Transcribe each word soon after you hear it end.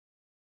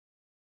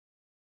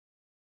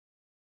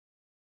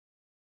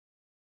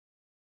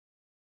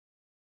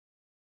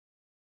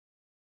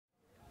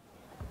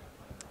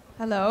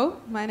Hello,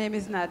 my name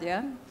is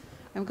Nadia.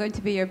 I'm going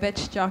to be your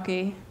bitch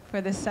jockey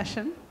for this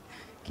session.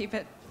 Keep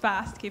it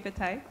fast, keep it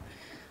tight.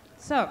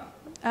 So,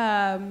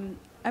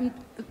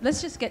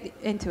 let's just get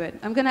into it.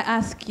 I'm going to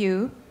ask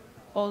you,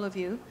 all of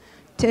you,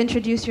 to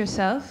introduce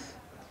yourself,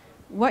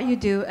 what you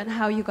do, and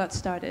how you got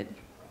started.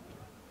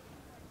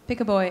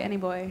 Pick a boy, any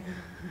boy.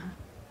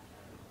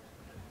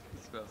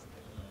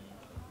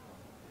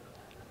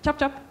 Chop,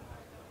 chop.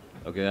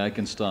 Okay, I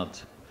can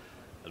start.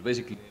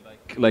 Basically,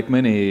 like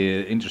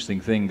many interesting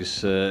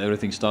things,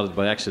 everything started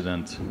by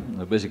accident.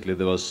 Basically,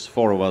 there was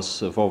four of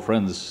us, four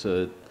friends,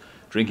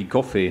 drinking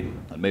coffee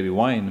and maybe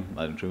wine,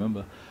 I don't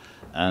remember.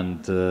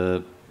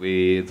 And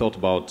we thought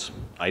about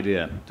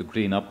idea to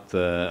clean up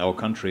our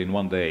country in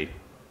one day.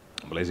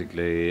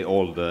 Basically,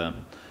 all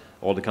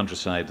the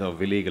countryside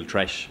of illegal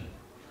trash.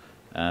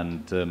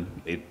 And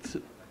it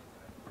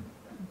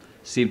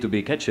seemed to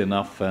be catchy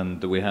enough,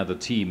 and we had a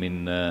team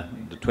in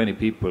the 20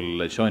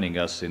 people joining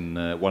us in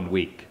 1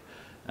 week.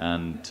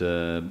 And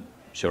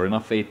sure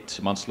enough,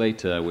 8 months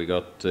later, we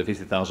got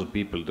 50,000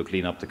 people to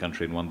clean up the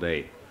country in one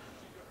day.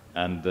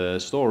 And the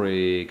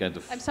story kind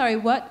of... I'm sorry,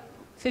 what?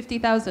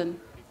 50,000?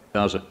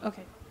 50,000.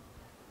 Okay.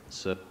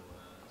 So it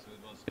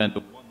was kind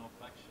of one-off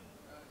action.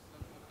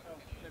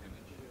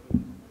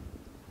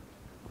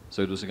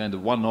 So it was a kind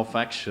of one-off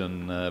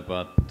action,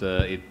 but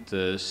it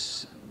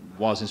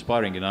was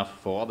inspiring enough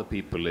for other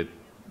people.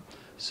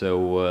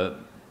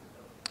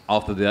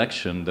 After the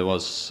action, there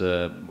was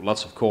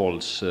lots of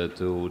calls to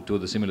do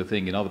the similar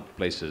thing in other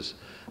places.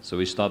 So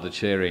we started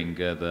sharing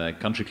the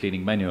country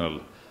cleaning manual,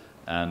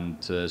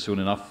 and soon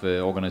enough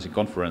organizing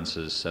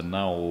conferences. And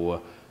now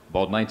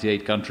about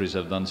 98 countries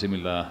have done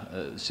similar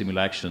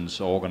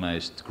actions,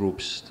 organized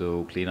groups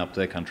to clean up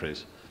their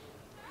countries.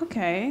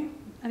 Okay.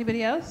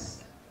 Anybody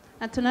else?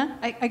 Antona?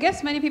 I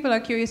guess many people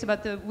are curious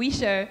about the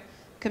OuiShare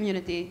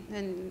community,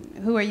 and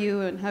who are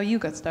you and how you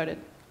got started?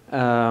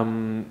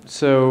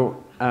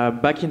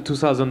 Back in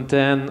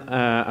 2010,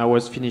 I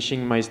was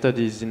finishing my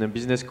studies in a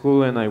business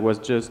school, and I was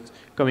just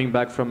coming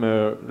back from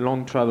a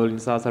long travel in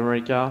South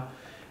America,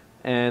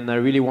 and I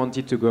really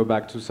wanted to go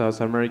back to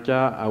South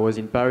America. I was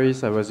in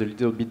Paris, I was a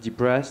little bit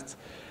depressed,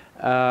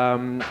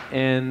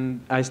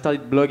 and I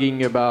started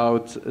blogging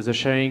about the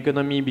sharing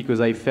economy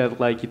because I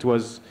felt like it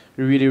was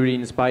really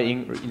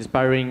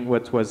inspiring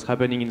what was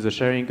happening in the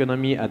sharing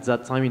economy at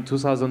that time in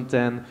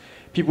 2010.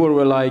 People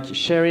were like,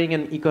 sharing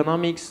and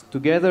economics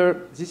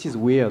together, this is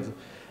weird.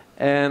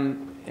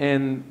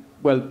 And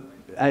well,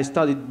 I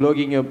started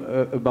blogging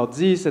about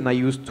this, and I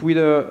used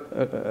Twitter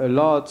a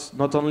lot,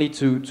 not only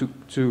to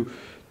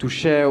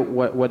share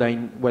what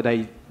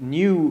I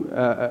knew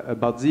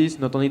about this,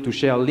 not only to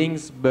share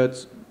links,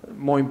 but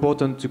more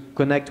important, to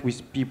connect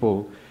with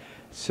people.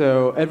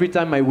 So every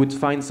time I would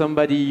find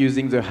somebody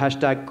using the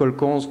hashtag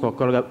 #colcons for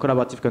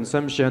collaborative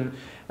consumption,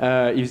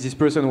 if this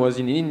person was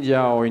in India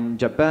or in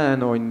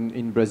Japan or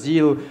in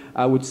Brazil,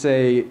 I would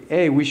say,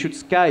 hey, we should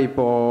Skype,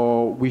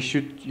 or we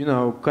should,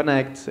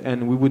 connect,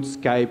 and we would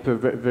Skype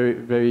very,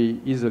 very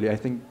easily. I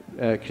think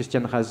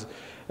Christian has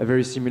a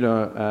very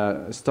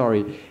similar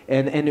story.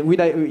 And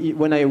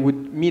when I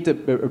would meet a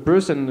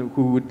person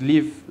who would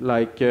live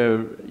like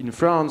in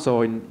France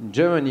or in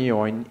Germany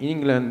or in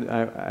England,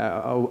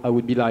 I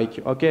would be like,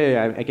 okay,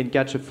 I can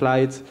catch a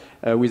flight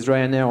with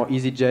Ryanair or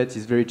EasyJet,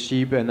 it's very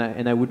cheap,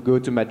 and I would go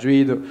to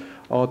Madrid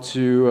or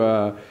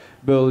to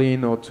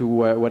Berlin or to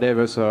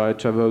whatever. So I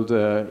traveled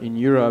in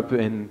Europe,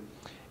 and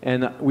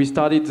we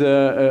started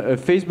a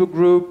Facebook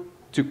group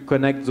to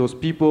connect those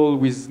people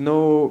with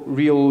no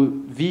real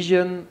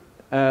vision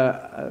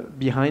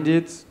behind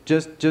it,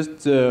 just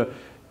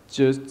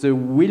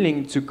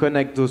willing to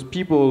connect those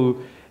people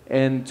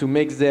and to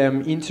make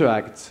them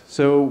interact.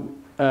 So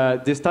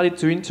they started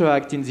to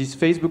interact in this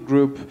Facebook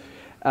group,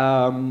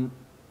 and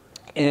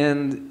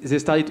they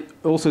started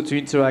also to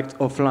interact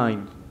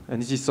offline.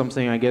 And this is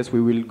something I guess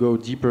we will go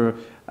deeper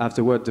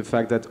afterward, the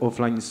fact that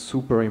offline is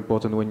super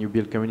important when you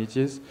build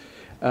communities.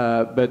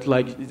 But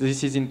like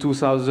this is in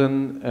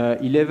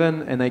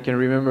 2011, and I can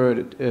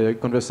remember a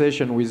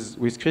conversation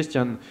with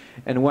Christian,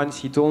 and once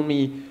he told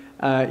me,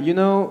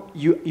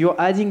 you're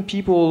adding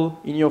people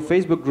in your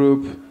Facebook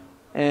group,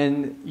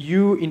 and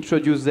you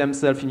introduce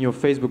themselves in your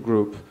Facebook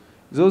group.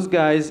 Those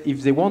guys,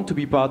 if they want to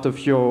be part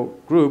of your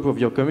group, of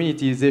your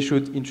community, they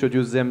should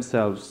introduce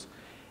themselves.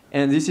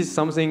 And this is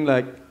something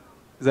like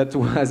that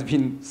has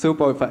been so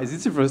powerful. This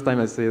is the first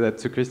time I say that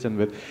to Christian,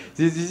 but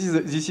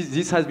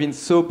this has been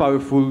so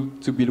powerful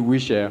to build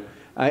OuiShare.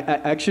 I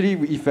actually,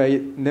 if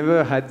I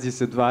never had this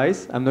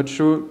advice, I'm not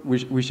sure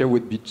OuiShare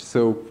would be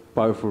so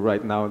powerful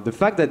right now. The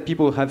fact that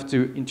people have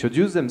to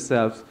introduce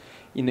themselves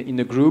in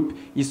a group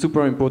is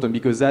super important,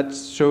 because that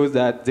shows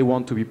that they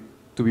want to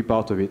be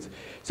part of it.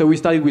 So we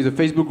started with a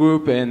Facebook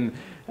group, and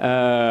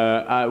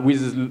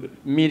with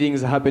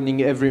meetings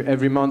happening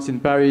every month in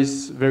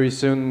Paris. Very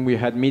soon we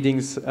had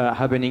meetings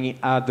happening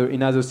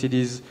in other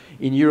cities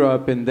in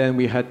Europe, and then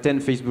we had 10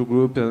 Facebook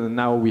groups, and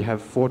now we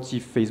have 40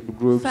 Facebook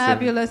groups.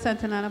 Fabulous,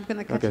 Antonin. I'm going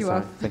to cut you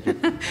off. Thank you.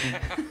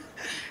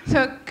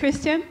 So,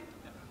 Christian?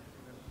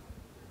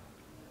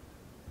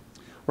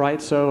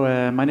 Right,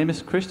 so my name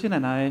is Christian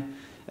and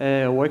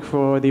I work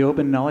for the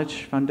Open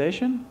Knowledge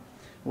Foundation,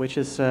 which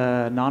is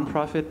a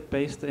non-profit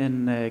based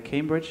in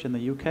Cambridge in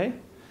the UK,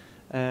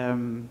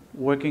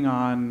 working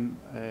on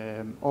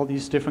all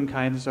these different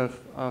kinds of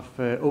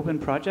open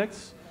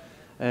projects,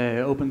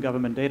 open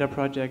government data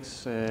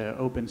projects,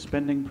 open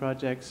spending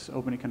projects,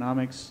 open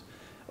economics,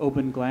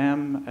 open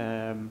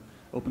GLAM,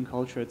 open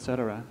culture,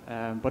 etc.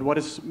 But what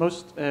is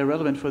most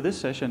relevant for this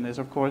session is,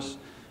 of course,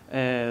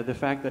 the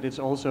fact that it's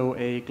also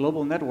a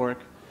global network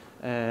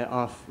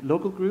of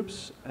local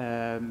groups.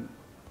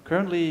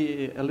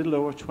 Currently, a little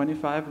over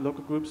 25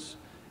 local groups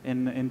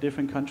in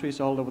different countries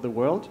all over the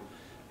world.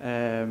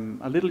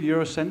 A little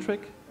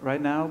Eurocentric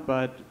right now,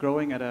 but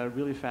growing at a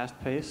really fast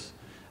pace,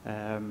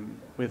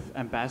 with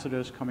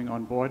ambassadors coming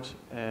on board,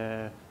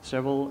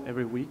 several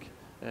every week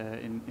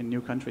in new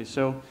countries.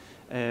 So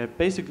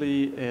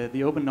basically,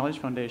 the Open Knowledge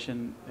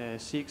Foundation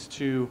seeks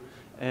to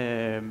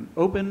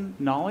open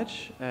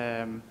knowledge,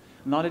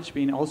 knowledge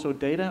being also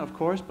data, of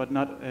course, but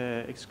not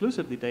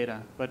exclusively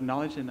data, but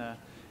knowledge in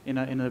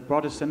a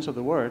broadest sense of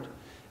the word,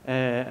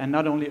 and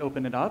not only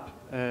open it up,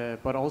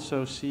 but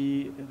also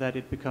see that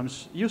it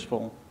becomes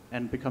useful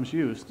and becomes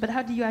used. But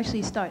how do you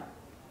actually start?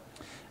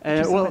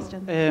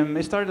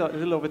 It started a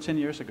little over 10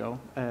 years ago.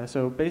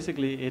 So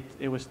basically,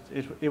 it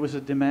was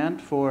a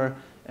demand for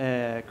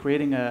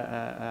creating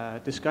a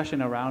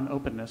discussion around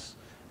openness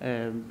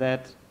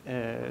that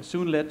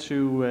soon led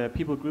to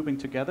people grouping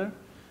together,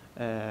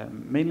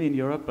 mainly in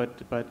Europe,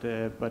 but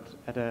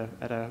at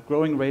a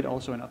growing rate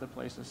also in other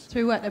places.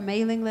 Through what, a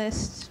mailing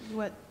list?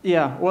 What?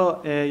 Yeah,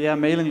 well,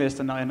 mailing list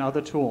and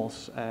other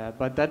tools.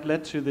 But that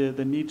led to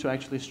the need to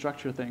actually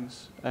structure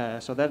things.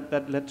 So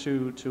that led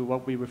to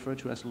what we refer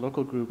to as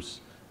local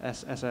groups,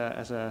 as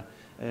a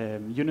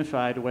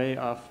unified way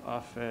of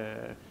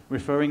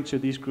referring to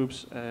these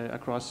groups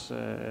across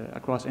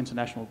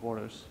international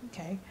borders.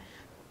 Okay.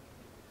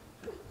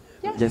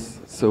 Yes,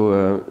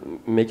 so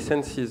Make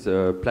Sense is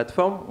a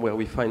platform where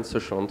we find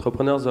social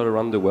entrepreneurs all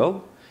around the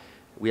world.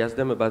 We ask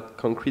them about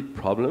concrete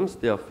problems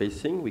they are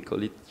facing. We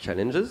call it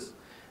challenges.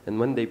 And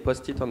when they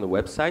post it on the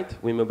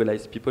website, we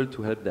mobilize people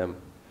to help them.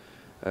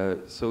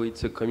 So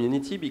it's a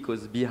community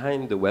because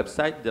behind the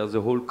website, there's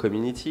a whole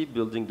community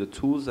building the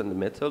tools and the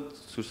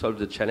methods to solve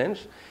the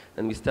challenge.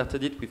 And we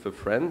started it with a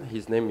friend.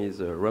 His name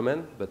is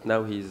Roman, but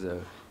now he's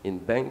in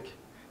bank,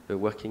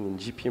 working in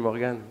JP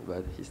Morgan,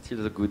 but he's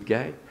still a good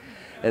guy.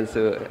 And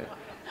so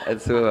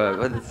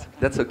but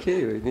that's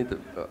okay. We need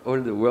all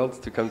the worlds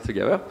to come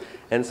together.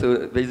 And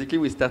so basically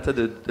we started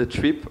a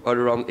trip all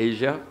around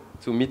Asia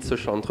to meet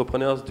social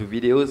entrepreneurs, do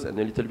videos, and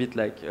a little bit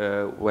like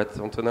what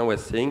Antonin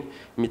was saying,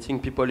 meeting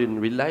people in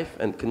real life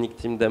and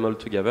connecting them all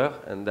together.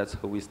 And that's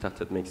how we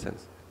started Make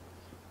Sense.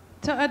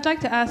 So I'd like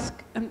to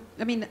ask,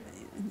 I mean,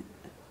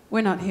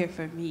 we're not here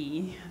for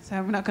me, so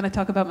I'm not going to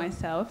talk about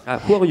myself.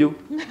 Who are you?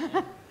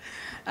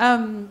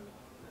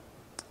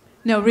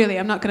 No, really,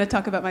 I'm not going to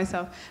talk about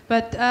myself.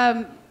 But,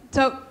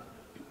 so,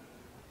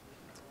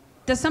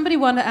 does somebody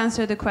want to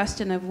answer the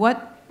question of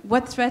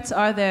what threats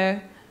are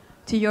there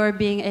to your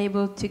being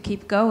able to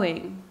keep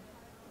going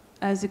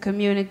as a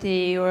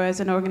community or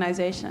as an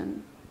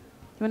organization?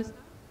 You want to?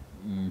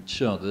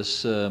 Sure,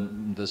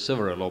 there's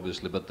several,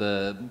 obviously, but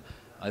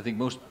I think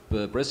most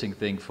pressing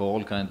thing for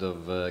all kind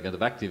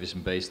of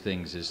activism-based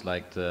things is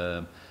like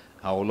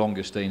how long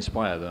you stay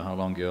inspired, or how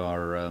long you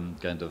are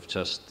kind of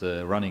just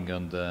running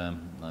on the,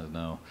 I don't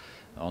know,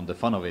 on the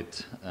fun of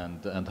it,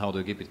 and how do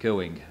you keep it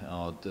going?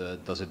 Or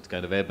does it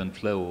kind of ebb and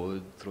flow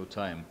through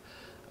time?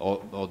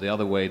 Or the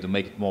other way, to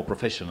make it more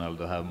professional,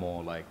 to have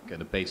more like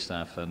kind of paid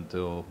staff and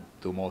to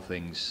do more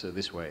things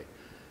this way.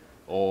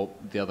 Or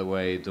the other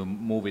way, to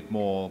move it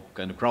more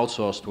kind of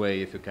crowdsourced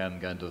way, if you can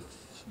kind of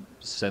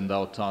send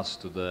out tasks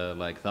to the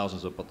like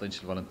thousands of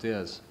potential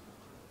volunteers.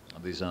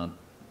 These are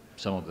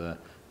some of the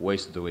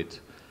ways to do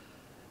it.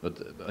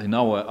 But in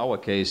our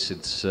case,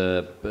 it's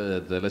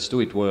the Let's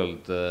Do It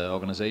World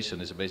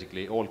organization is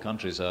basically all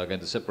countries are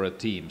kind of separate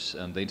teams,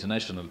 and the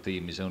international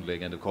team is only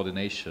kind of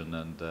coordination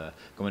and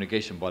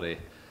communication body.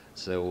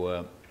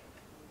 So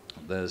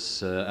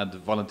there's and the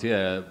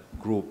volunteer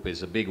group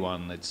is a big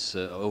one. It's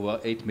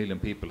over 8 million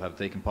people have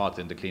taken part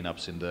in the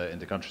cleanups in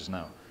the countries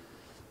now.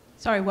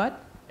 Sorry,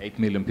 what? 8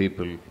 million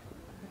people.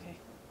 Okay.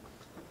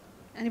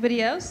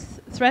 Anybody else?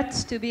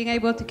 Threats to being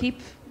able to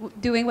keep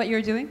doing what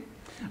you're doing?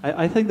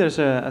 I think there's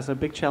a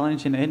big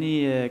challenge in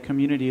any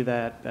community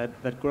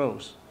that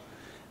grows,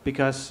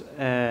 because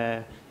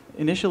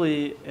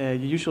initially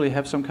you usually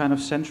have some kind of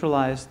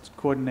centralized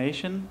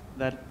coordination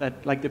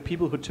that like the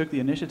people who took the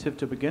initiative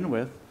to begin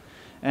with,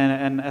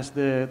 and as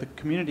the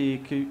community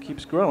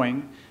keeps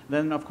growing,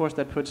 then of course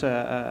that puts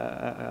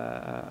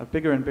a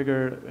bigger and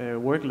bigger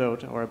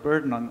workload or a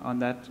burden on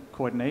that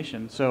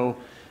coordination. So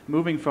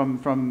moving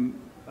from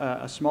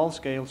a small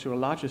scale to a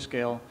larger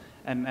scale,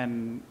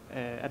 and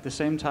at the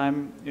same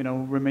time, you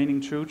know, remaining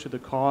true to the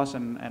cause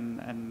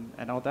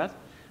and all that,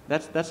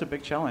 that's a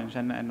big challenge.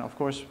 And of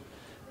course,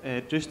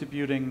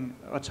 distributing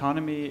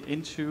autonomy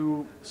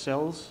into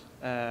cells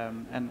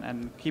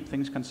and keep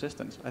things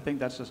consistent. I think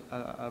that's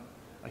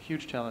a a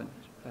huge challenge.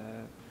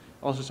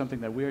 Also something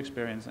that we're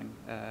experiencing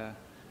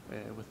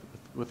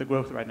with the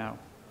growth right now.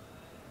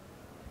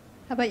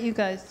 How about you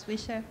guys?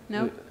 OuiShare?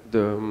 No?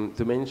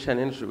 The main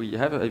challenge we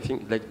have, I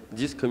think, like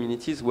these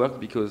communities work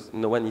because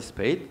no one is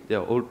paid. They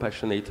are all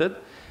passionate,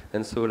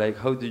 and so like,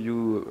 how do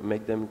you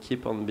make them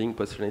keep on being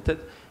passionate?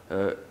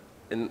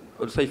 And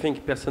also, I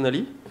think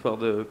personally, for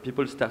the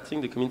people starting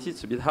the community,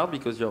 it's a bit hard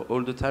because you're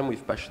all the time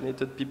with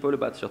passionate people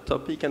about your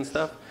topic and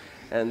stuff,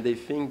 and they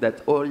think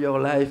that all your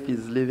life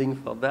is living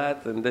for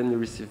that, and then you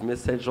receive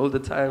message all the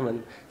time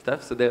and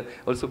stuff. So they're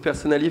also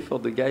personally for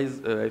the guys,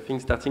 I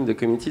think starting the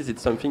communities,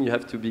 it's something you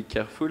have to be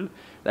careful,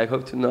 like how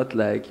to not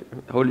like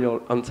all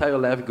your entire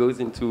life goes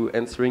into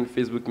answering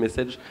Facebook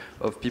message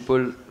of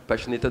people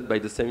passionate by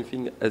the same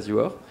thing as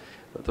you are.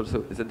 But also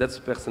that's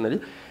personally,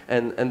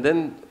 and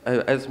then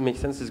as Make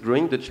Sense is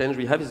growing, the change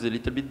we have is a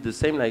little bit the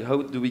same. Like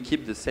how do we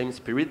keep the same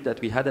spirit that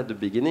we had at the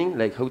beginning?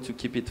 Like how to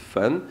keep it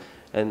fun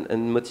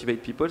and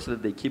motivate people so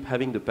that they keep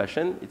having the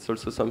passion. It's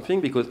also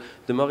something because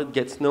the more it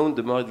gets known,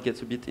 the more it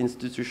gets a bit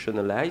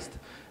institutionalized.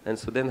 And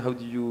so then how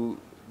do you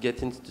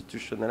get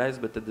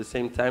institutionalized, but at the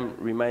same time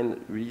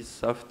remain really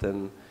soft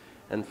and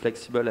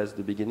flexible as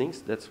the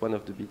beginnings? That's one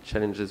of the big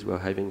challenges we're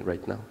having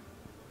right now.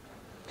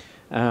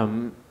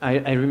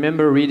 I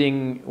remember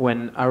reading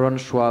when Aaron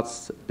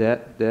Swartz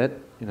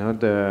dead, you know,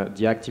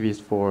 the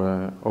activist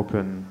for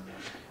open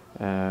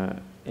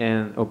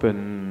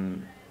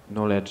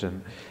knowledge,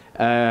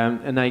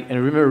 and I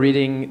remember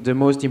reading the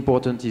most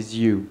important is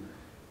you,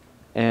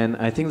 and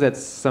I think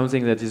that's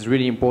something that is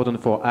really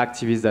important for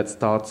activists that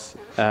start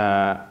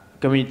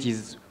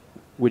communities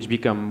which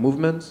become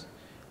movements.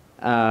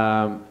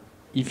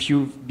 If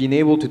you've been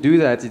able to do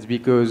that, it's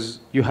because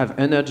you have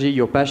energy,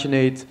 you're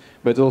passionate,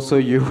 but also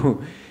you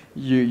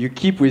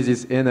keep with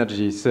this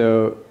energy.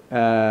 So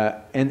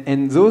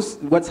and those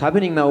what's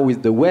happening now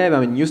with the web.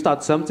 I mean, you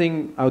start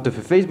something out of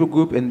a Facebook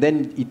group, and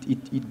then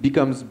it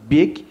becomes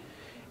big,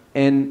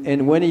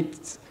 and when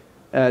it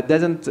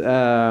doesn't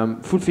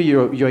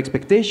fulfill your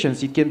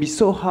expectations, it can be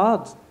so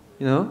hard,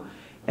 you know.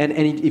 And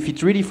if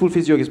it really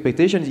fulfills your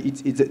expectations,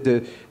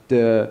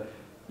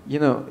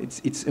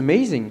 it's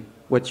amazing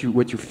what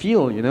you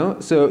feel, you know.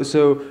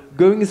 So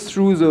going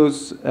through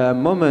those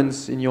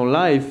moments in your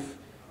life,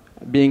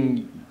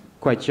 being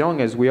quite young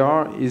as we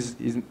are, is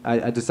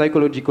at the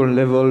psychological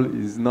level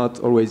is not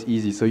always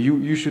easy. So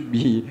you should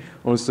be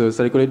also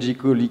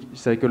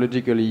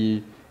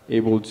psychologically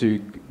able to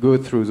go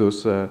through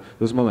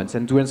those moments.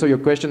 And to answer your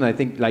question, I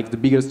think like the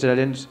biggest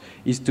challenge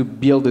is to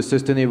build a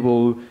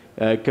sustainable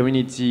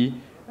community.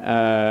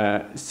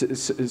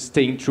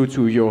 Staying true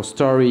to your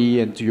story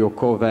and to your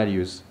core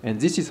values, and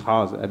this is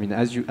hard. I mean,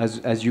 as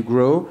you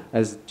grow,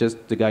 as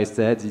just the guy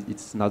said,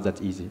 it's not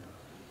that easy.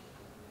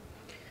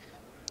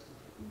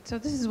 So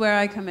this is where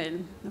I come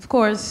in. Of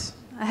course,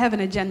 I have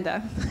an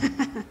agenda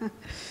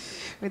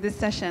with this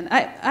session.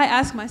 I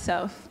ask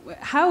myself,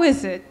 how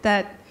is it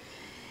that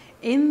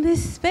in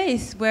this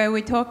space where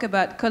we talk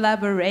about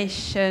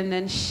collaboration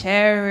and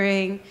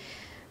sharing,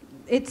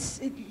 it's,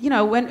 you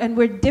know, and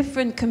we're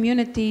different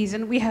communities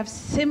and we have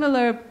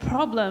similar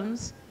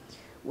problems,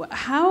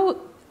 how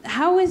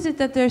is it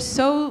that there's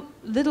so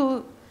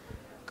little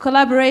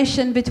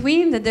collaboration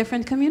between the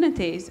different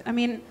communities? I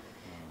mean,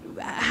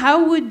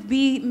 how would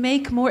we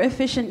make more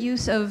efficient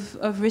use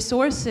of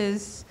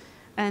resources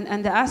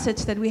and the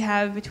assets that we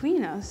have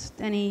between us?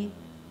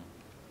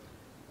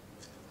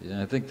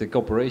 Yeah, I think the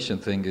cooperation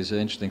thing is an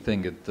interesting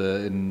thing.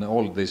 In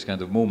all these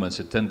kind of movements,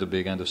 it tend to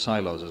be kind of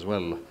silos as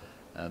well.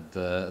 And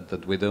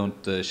that we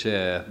don't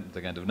share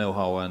the kind of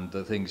know-how and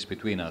things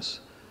between us.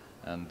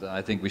 And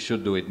I think we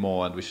should do it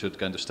more, and we should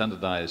kind of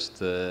standardize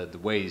the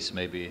ways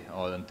maybe,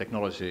 and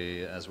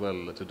technology as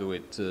well, to do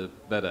it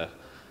better,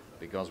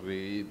 because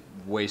we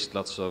waste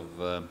lots of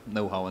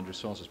know-how and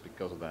resources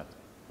because of that.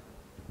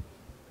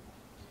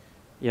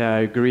 Yeah,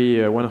 I agree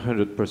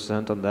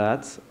 100% on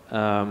that.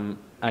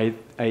 I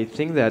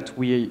think that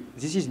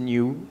this is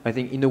new. I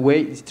think in a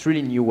way it's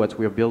really new what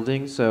we're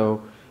building.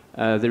 So.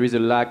 There is a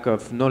lack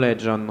of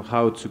knowledge on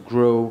how to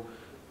grow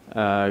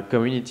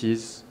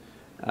communities.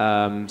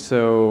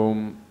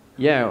 So,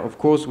 yeah, of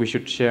course we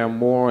should share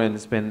more and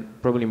spend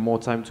probably more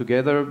time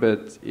together,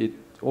 but it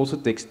also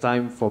takes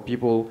time for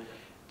people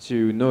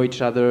to know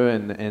each other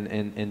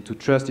and to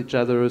trust each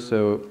other.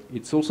 So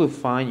it's also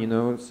fine, you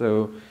know,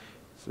 so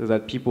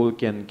that people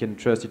can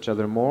trust each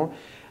other more.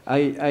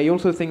 I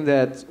also think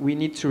that we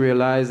need to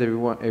realize,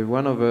 every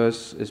one of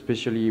us,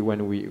 especially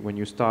when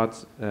you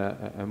start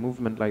a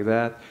movement like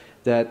that,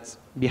 that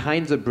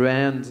behind the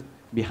brand,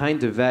 behind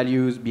the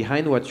values,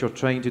 behind what you're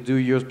trying to do,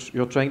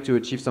 you're trying to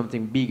achieve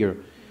something bigger.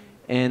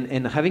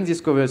 And having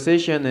this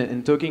conversation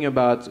and talking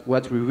about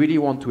what we really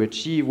want to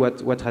achieve,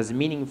 what has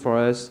meaning for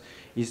us,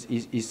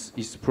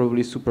 is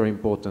probably super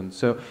important.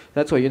 So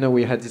that's why, you know,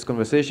 we had this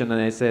conversation,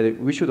 and I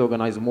said we should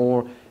organize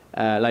more,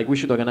 like we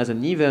should organize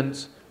an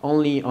event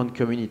only on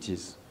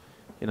communities,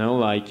 You know,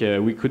 like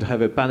we could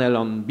have a panel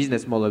on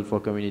business model for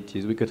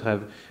communities. We could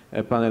have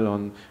a panel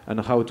on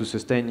how to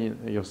sustain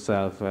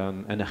yourself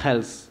and the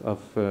health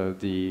of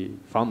the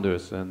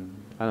founders. And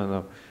I don't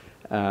know.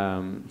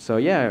 So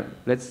yeah,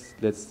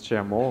 let's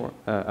share more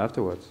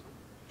afterwards.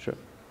 Sure.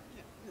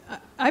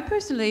 I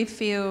personally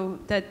feel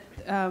that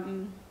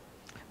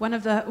one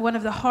of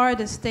the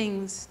hardest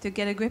things to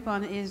get a grip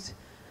on is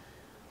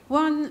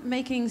one,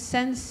 making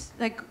sense,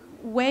 like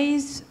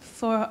ways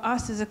for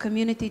us as a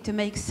community to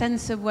make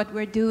sense of what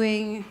we're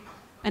doing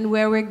and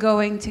where we're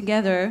going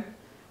together,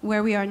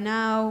 where we are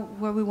now,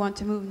 where we want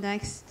to move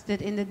next,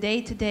 that in the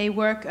day-to-day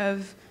work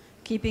of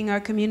keeping our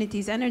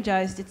communities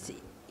energized, it's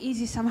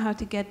easy somehow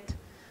to get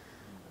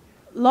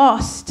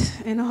lost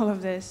in all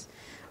of this.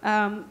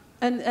 And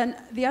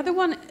the other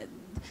one,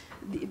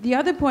 the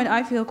other point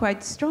I feel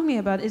quite strongly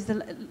about is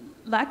the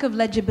lack of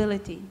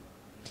legibility.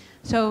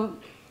 So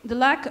the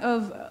lack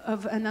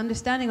of an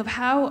understanding of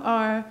how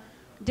our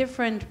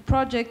different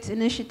projects,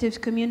 initiatives,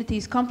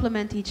 communities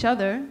complement each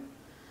other,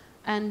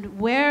 and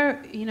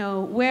where, you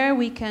know, where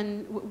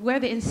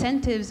the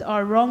incentives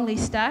are wrongly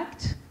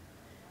stacked,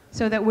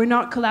 so that we're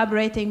not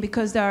collaborating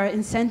because there are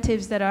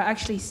incentives that are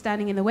actually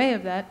standing in the way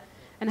of that,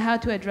 and how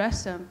to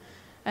address them.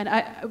 And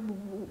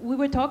we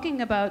were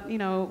talking about, you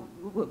know,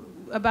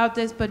 about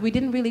this, but we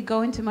didn't really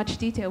go into much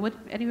detail.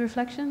 Any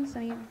reflections?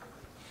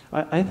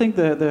 I think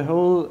the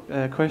whole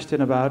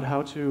question about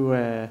how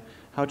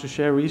to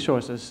share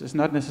resources is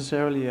not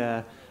necessarily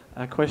a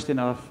question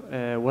of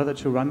whether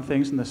to run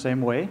things in the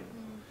same way,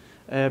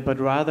 but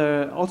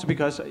rather also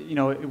because, you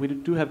know, we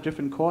do have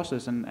different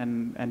courses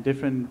and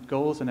different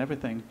goals and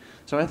everything.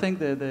 So I think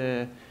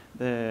the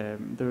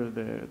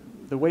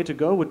way to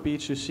go would be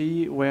to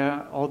see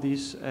where all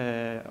these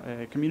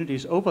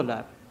communities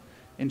overlap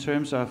in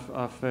terms of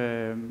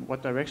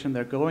what direction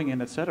they're going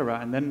in, etc.,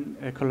 and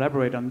then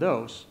collaborate on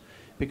those,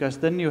 because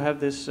then you have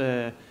this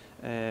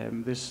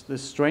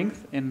this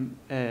strength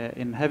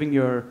in having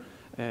your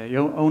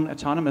own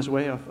autonomous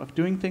way of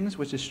doing things,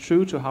 which is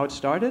true to how it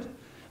started,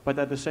 but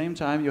at the same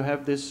time you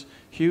have this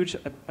huge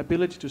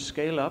ability to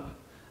scale up.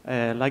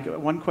 Like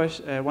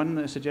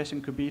one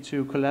suggestion could be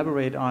to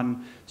collaborate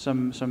on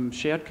some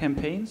shared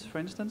campaigns, for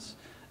instance.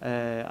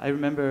 I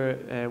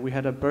remember we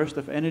had a burst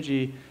of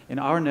energy in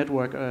our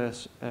network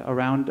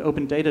around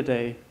Open Data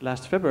Day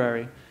last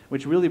February,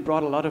 which really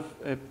brought a lot of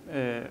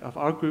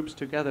our groups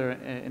together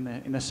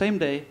in the same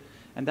day,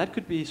 and that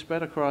could be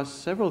spread across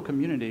several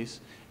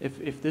communities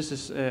if this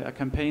is a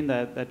campaign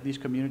that these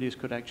communities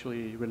could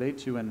actually relate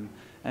to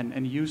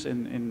and use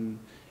in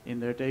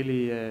their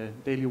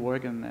daily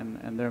work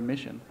and their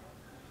mission.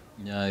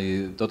 Yeah,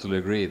 I totally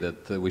agree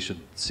that we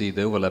should see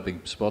the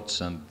overlapping spots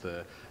and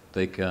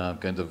take a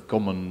kind of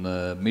common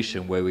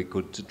mission where we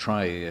could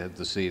try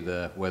to see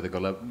where the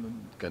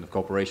kind of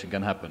cooperation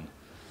can happen.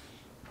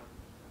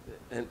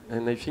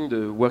 And I think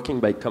the working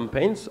by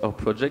campaigns or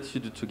projects you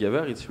do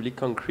together, it's really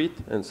concrete,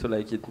 and so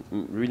like it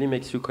really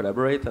makes you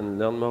collaborate and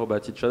learn more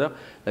about each other.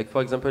 Like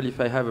for example, if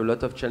I have a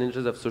lot of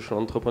challenges of social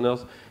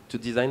entrepreneurs to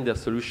design their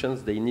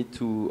solutions, they need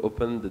to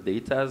open the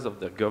data of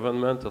their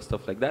government or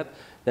stuff like that,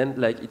 then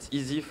like it's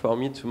easy for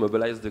me to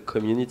mobilize the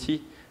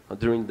community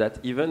during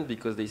that event,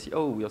 because they see,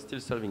 oh, we are still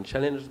solving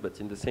challenges,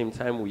 but in the same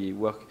time we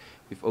work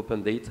with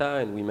open data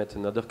and we met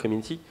another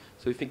community.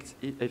 So I think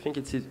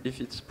if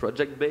it's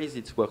project-based,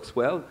 it works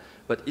well,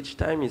 but each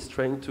time it's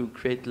trying to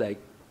create like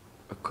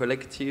a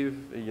collective,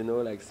 you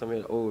know, like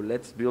somewhere, oh,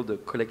 let's build a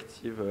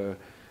collective,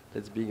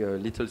 let's be a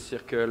little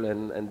circle,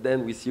 and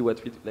then we see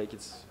what we, like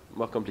it's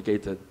more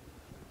complicated.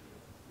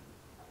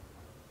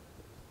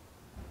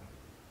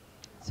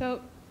 So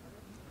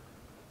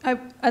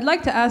I'd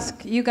like to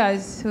ask you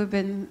guys who have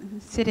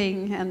been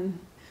sitting and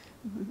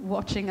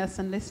watching us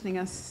and listening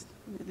us,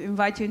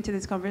 invite you into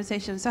this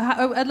conversation. So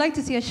I'd like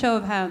to see a show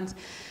of hands.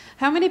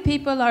 How many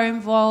people are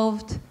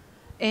involved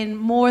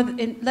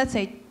in let's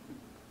say,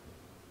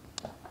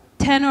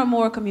 10 or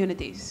more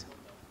communities?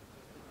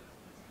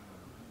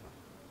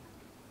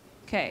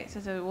 Okay,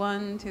 so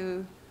 1,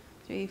 2,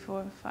 3,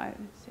 4, 5,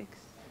 6.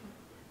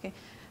 Okay,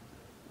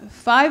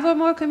 5 or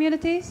more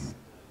communities?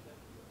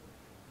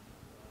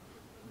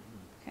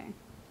 Okay.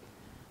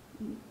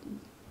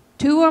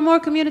 2 or more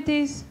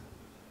communities?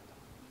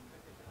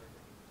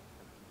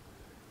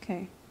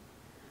 Okay.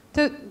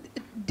 So,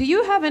 do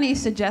you have any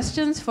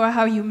suggestions for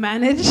how you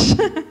manage,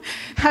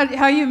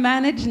 how you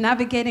manage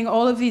navigating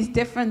all of these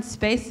different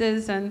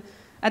spaces? And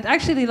I'd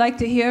actually like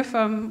to hear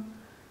from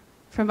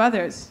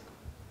others.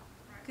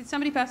 Could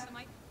somebody pass the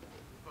mic?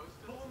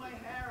 Pull my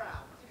hair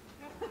out.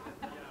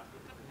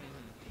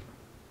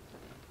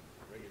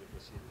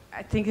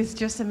 I think it's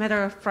just a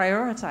matter of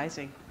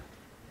prioritizing.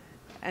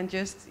 And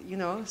just, you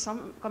know,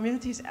 some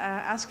communities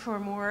ask for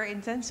more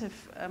intensive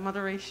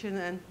moderation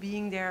and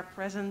being there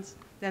present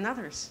than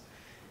others.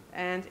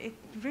 And it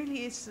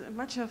really is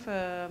much of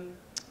a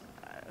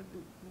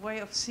way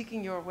of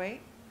seeking your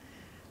way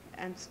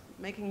and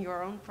making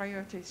your own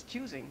priorities,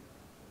 choosing.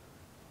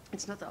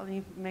 It's not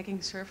only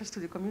making service to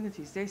the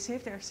communities. They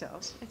save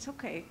themselves. It's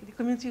okay. The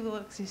community will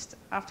exist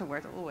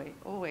afterward,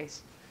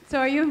 always. So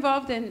are you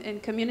involved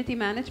in community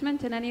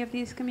management in any of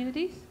these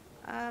communities?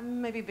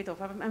 Maybe a bit of.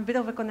 I'm a bit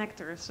of a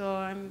connector, so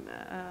I'm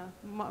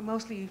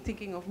mostly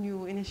thinking of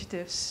new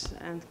initiatives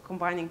and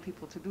combining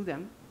people to do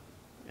them.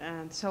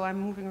 And so I'm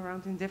moving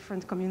around in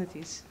different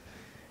communities.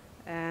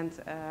 And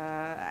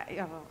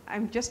yeah, well,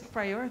 I'm just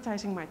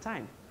prioritizing my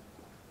time.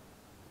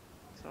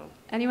 So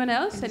anyone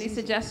else? Any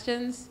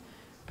suggestions,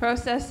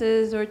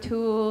 processes or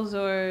tools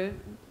or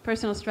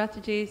personal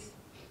strategies?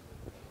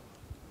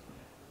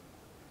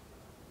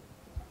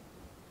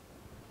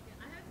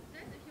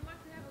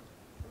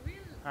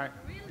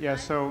 Yeah,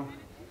 so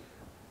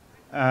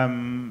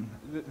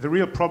the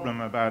real problem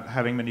about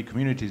having many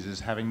communities is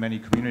having many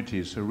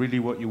communities. So really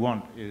what you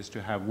want is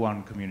to have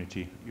one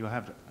community. You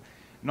have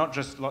not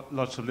just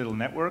lots of little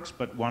networks,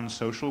 but one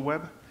social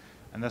web.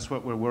 And that's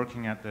what we're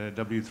working at the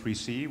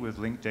W3C with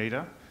linked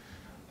data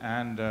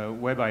and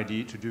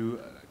WebID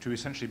to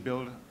essentially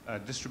build a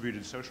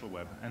distributed social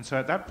web. And so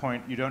at that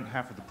point, you don't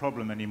have the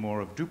problem anymore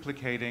of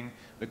duplicating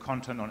the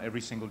content on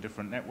every single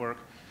different network.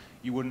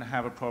 You wouldn't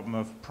have a problem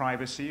of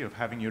privacy, of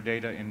having your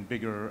data in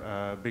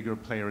bigger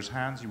players'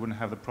 hands. You wouldn't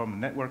have the problem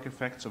of network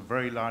effects of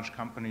very large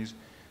companies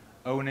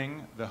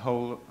owning the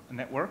whole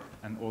network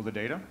and all the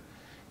data.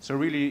 So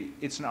really,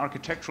 it's an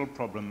architectural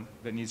problem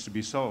that needs to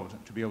be solved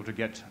to be able to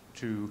get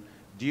to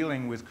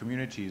dealing with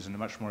communities in a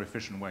much more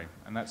efficient way.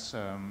 And that's,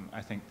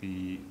 I think,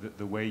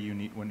 the way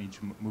we need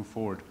to move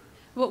forward.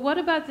 Well, what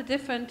about the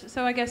different,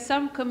 so I guess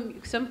some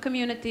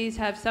communities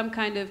have some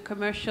kind of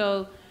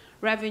commercial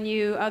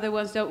revenue, other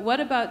ones don't.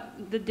 What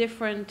about the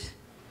different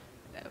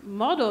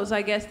models,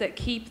 I guess, that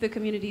keep the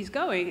communities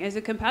going? Is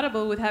it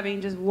compatible with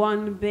having just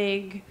one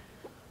big,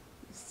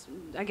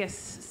 I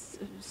guess,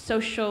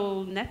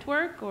 social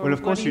network? Or well,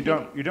 of course, you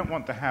don't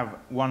want to have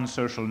one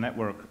social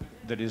network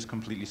that is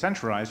completely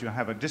centralized. You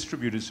have a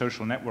distributed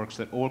social networks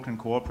that all can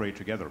cooperate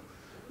together,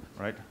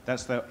 right?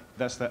 That's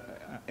the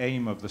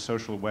aim of the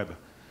social web.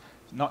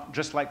 Not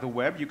just like the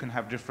web, you can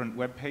have different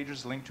web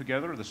pages linked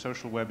together. The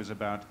social web is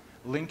about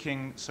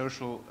linking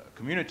social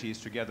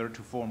communities together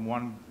to form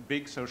one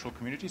big social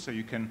community, so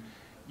you can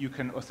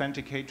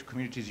authenticate to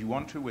communities you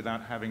want to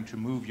without having to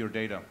move your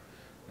data.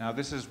 Now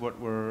this is what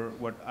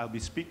I'll be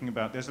speaking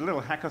about. There's a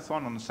little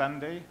hackathon on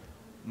Sunday,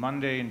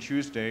 Monday and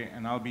Tuesday,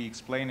 and I'll be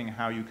explaining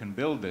how you can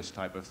build this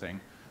type of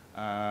thing,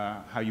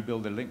 how you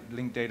build a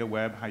linked data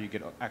web, how you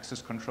get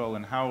access control,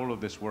 and how all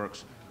of this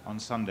works on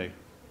Sunday.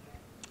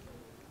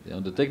 Yeah,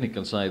 on the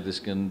technical side, this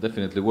can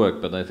definitely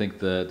work, but I think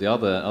the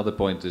other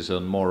point is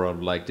on more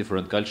on like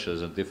different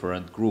cultures and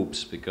different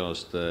groups,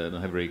 because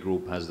every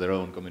group has their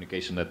own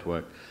communication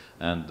network,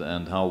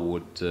 and how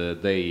would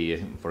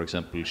they, for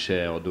example,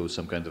 share or do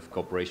some kind of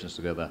cooperations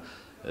together?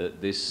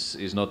 This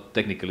is not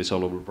technically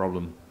solvable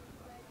problem.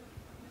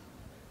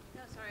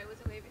 No, sorry, I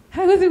wasn't waving.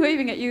 I wasn't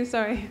waving at you.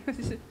 Sorry.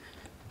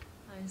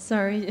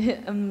 Sorry.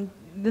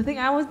 The thing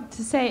I want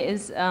to say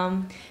is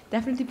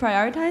definitely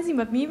prioritizing.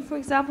 But me, for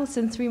example,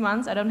 since 3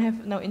 months, I don't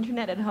have no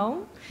internet at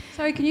home.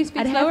 Sorry, can you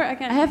speak slower? I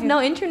have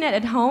no internet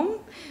at home,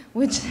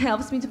 which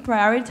helps me to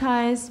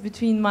prioritize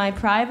between my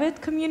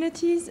private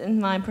communities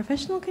and my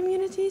professional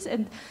communities,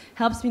 and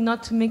helps me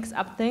not to mix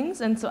up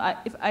things. And so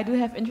if I do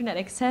have internet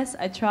access,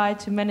 I try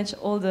to manage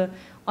all the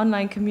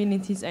online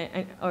communities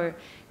or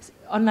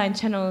online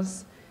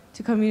channels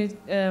to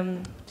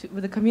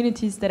with the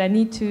communities that I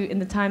need to in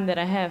the time that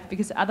I have,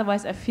 because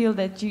otherwise I feel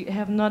that you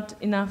have not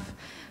enough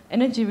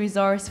energy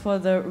resource for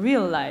the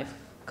real life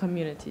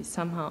communities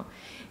somehow.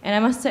 And I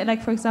must say,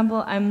 like, for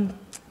example, I'm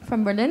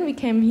from Berlin. We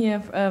came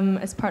here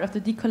as part of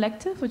the D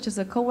Collective, which is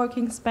a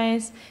co-working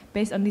space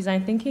based on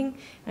design thinking,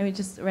 and we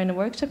just ran a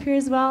workshop here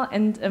as well.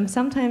 And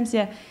sometimes,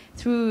 yeah,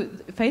 through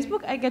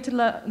Facebook I get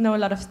to know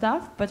a lot of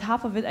stuff, but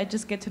half of it I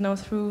just get to know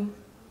through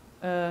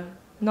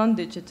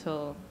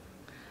non-digital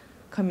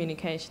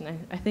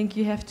communication. I think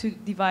you have to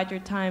divide your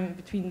time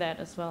between that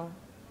as well.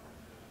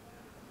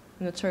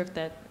 I'm not sure if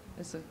that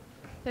is a...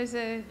 There's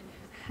a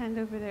hand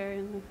over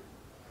there.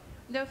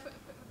 No,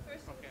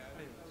 first.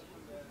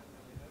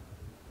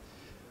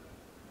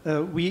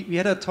 We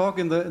had a talk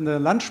in the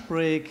lunch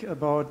break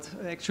about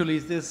actually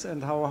this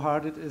and how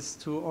hard it is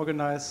to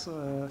organize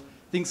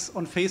things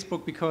on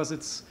Facebook, because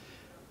it's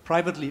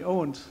privately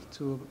owned,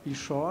 to be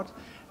short.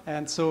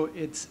 And so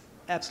it's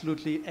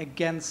absolutely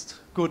against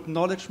good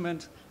knowledge,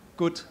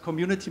 good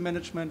community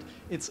management.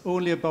 It's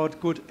only about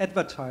good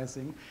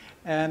advertising.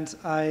 And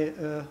I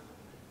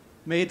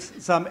made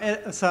some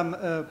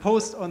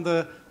post on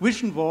the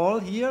vision wall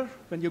here.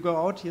 When you go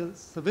out,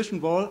 here's the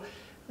vision wall,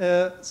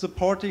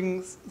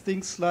 supporting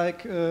things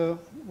like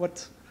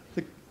what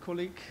the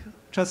colleague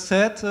just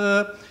said,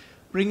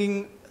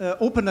 bringing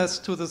openness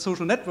to the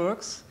social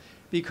networks,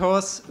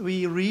 because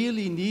we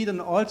really need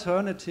an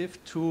alternative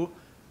to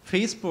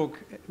Facebook,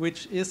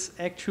 which is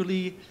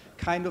actually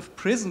kind of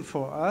prison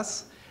for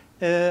us.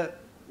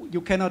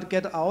 You cannot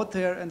get out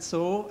there,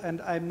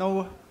 and I'm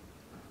no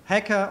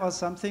hacker or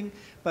something,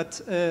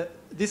 but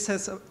this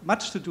has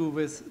much to do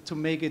with to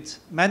make it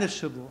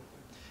manageable.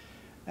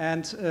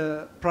 And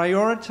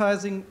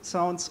prioritizing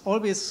sounds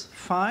always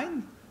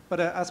fine, but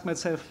I ask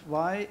myself,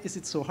 why is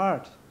it so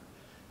hard?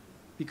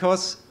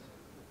 because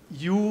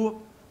you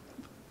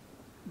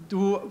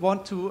do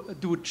want to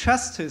do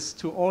justice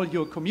to all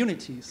your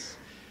communities.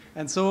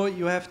 And so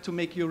you have to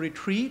make your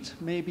retreat,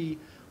 maybe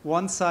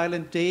one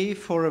silent day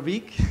for a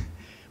week,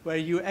 where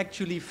you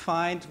actually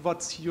find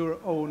what's your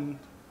own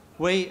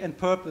way and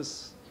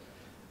purpose.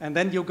 And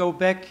then you go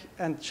back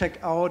and check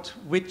out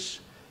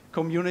which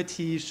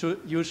community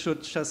you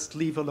should just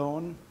leave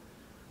alone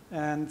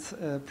and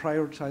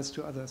prioritize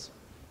to others.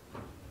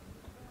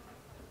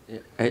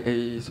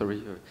 Yeah,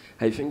 sorry.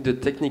 I think the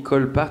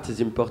technical part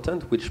is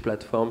important, which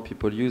platform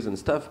people use and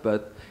stuff,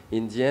 but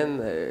in the end,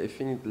 I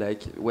think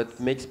like what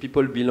makes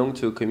people belong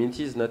to a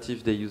community is not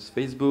if they use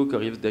Facebook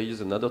or if they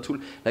use another tool.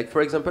 Like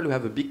for example, we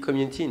have a big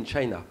community in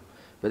China,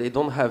 but I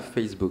don't have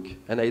Facebook,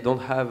 and I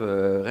don't have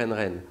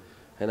Renren,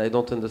 and I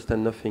don't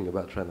understand nothing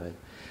about Renren.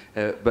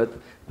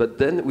 But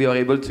then we are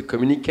able to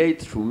communicate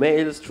through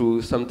mails,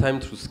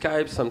 sometimes through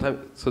Skype, sometimes.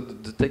 So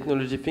the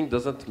technology thing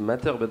doesn't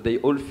matter, but they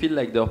all feel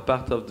like they're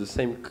part of the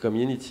same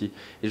community.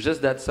 It's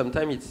just that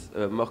sometimes it's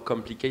more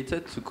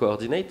complicated to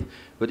coordinate.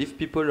 But if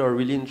people are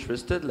really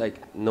interested,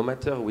 like no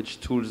matter which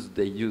tools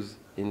they use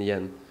in the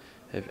end,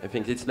 I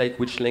think it's like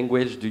which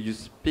language do you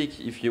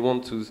speak. If you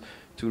want to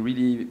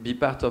really be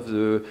part of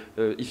the,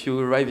 if you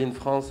arrive in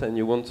France and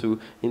you want to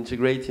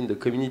integrate in the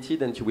community,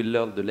 then you will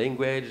learn the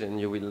language and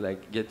you will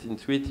like get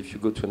into it. If you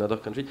go to another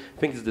country, I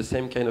think it's the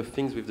same kind of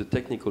things with the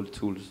technical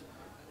tools.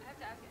 I have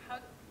to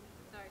ask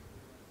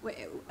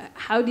you,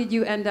 how did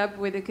you end up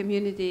with a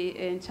community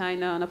in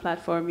China on a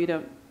platform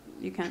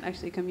you can't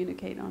actually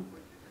communicate on?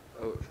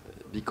 Oh,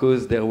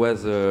 because there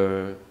was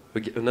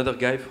another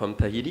guy from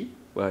Tahiti,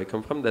 where I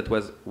come from, that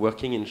was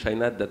working in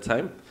China at that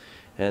time.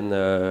 And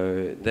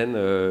then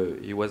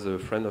he was a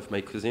friend of my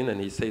cousin, and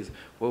he says,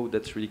 "Whoa,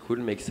 that's really cool,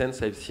 makes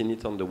sense, I've seen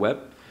it on the web."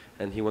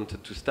 And he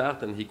wanted to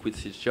start, and he quit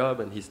his job,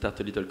 and he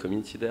started a little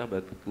community there,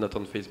 but not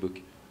on Facebook.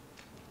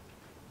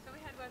 So we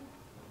had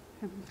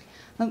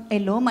one.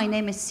 Hello, my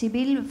name is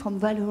Sibylle from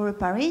Valoureux,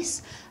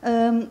 Paris.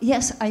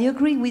 Yes, I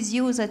agree with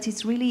you that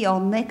it's really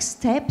our next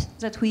step,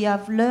 that we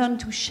have learned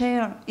to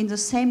share in the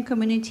same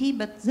community,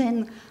 but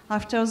then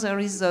after there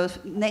is the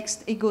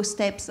next ego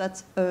steps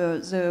that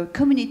the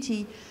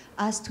community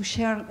has to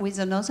share with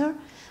another.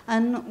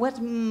 And what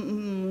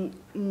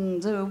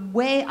the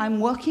way I'm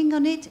working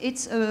on it,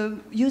 it's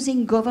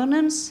using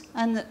governance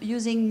and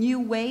using new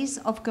ways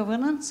of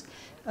governance.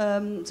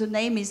 The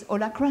name is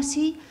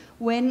holacracy.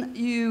 When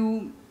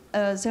you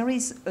there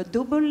is a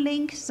double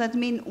link, that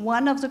means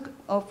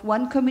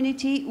one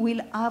community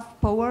will have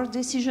power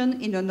decision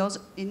in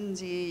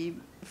the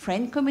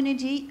friend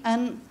community,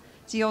 and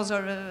the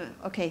other.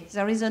 Okay,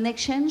 there is an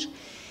exchange,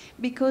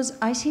 because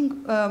I think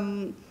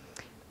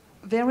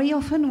very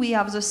often we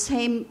have the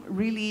same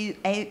really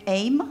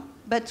aim,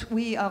 but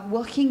we are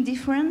working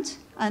different,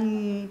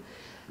 and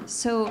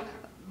so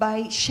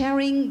by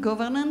sharing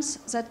governance,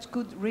 that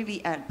could really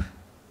help.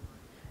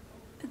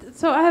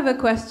 So I have a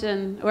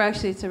question, or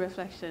actually it's a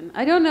reflection.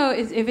 I don't know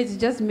if it's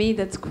just me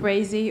that's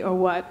crazy or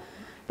what,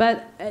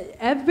 but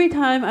every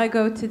time I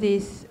go to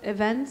these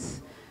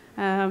events,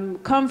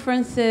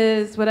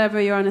 conferences,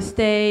 whatever, you're on a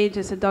stage,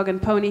 it's a dog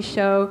and pony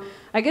show,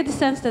 I get the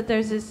sense that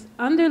there's this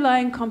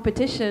underlying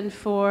competition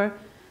for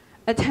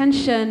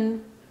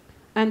attention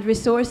and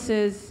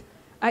resources.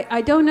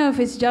 I don't know if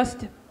it's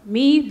just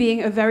me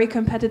being a very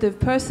competitive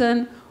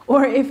person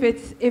or if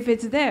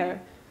it's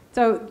there.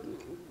 So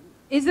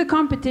is the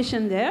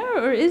competition there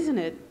or isn't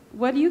it?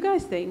 What do you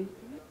guys think?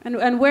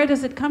 And where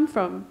does it come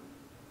from,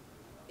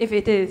 if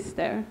it is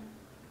there?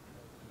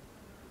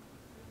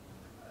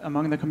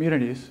 Among the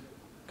communities,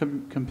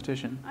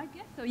 competition. I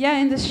guess so. Yeah,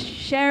 in the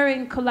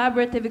sharing,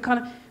 collaborative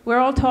economy, we're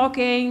all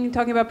talking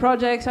about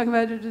projects, talking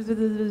about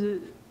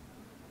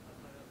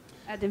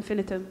ad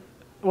infinitum.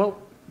 Well,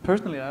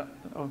 personally, I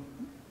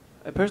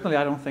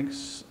don't think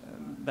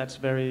that's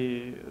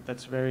very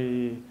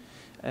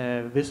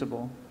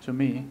visible to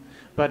me.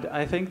 But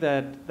I think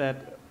that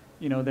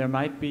there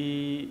might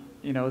be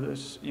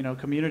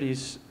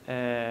communities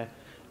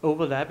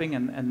overlapping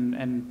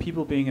and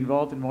people being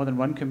involved in more than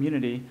one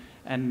community,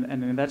 and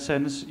in that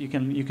sense you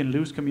can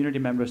lose community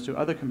members to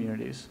other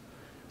communities.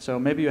 So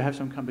maybe you have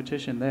some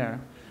competition there.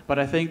 But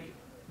I think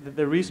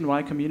the reason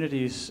why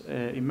communities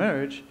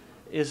emerge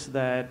is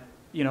that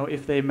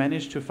if they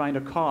manage to find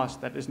a cause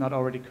that is not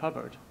already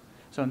covered.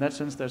 So in that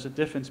sense, there's a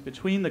difference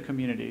between the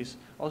communities.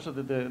 Also,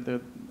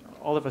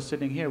 all of us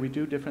sitting here, we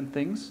do different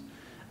things.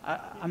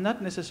 I'm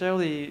not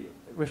necessarily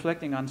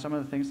reflecting on some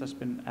of the things that's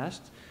been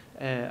asked.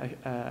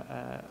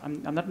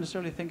 I'm not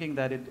necessarily thinking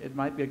that it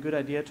might be a good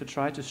idea to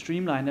try to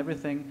streamline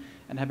everything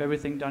and have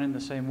everything done in the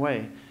same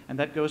way. And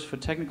that goes for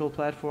technical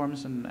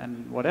platforms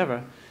and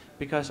whatever,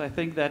 because I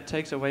think that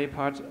takes away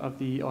part of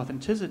the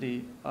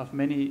authenticity of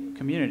many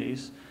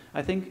communities.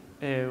 I think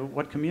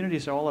what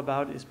communities are all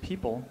about is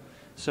people.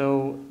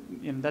 So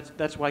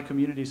that's why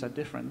communities are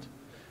different.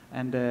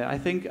 And I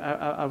think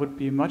I would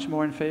be much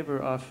more in favor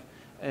of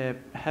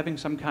having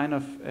some kind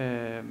of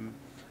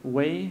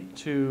way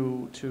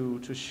to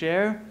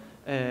share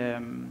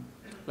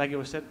like it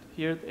was said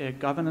here, a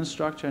governance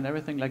structure and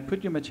everything. Like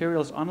put your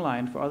materials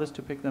online for others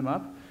to pick them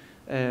up,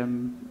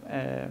 and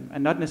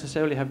not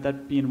necessarily have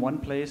that be in one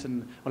place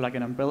or like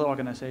an umbrella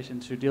organization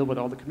to deal with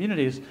all the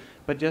communities,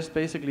 but just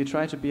basically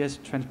try to be as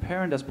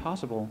transparent as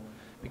possible,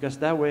 because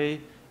that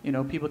way, you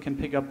know, people can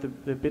pick up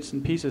the bits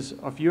and pieces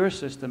of your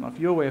system, of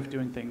your way of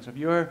doing things, of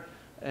your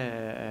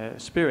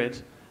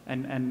spirit,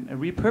 and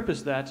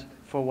repurpose that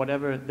for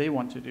whatever they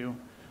want to do,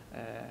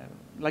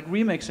 like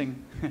remixing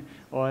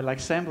or like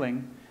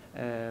sampling,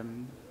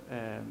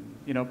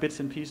 you know, bits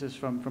and pieces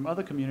from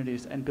other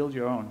communities and build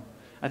your own.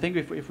 I think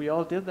if we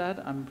all did that,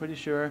 I'm pretty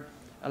sure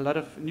a lot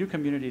of new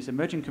communities,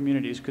 emerging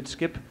communities, could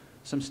skip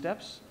some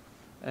steps.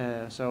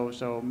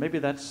 So maybe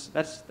that's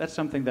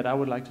something that I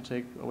would like to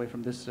take away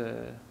from this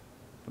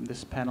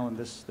panel and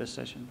this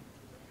session.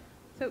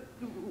 So,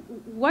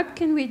 what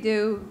can we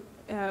do?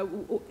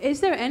 Is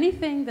there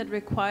anything that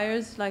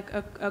requires like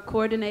a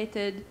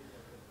coordinated,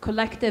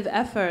 collective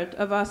effort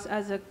of us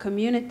as a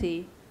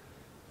community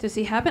to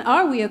see happen?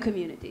 Are we a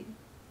community?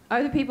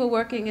 Are the people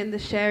working in the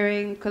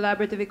sharing,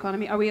 collaborative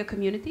economy, are we a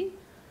community?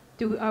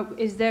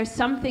 Is there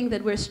something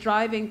that we're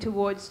striving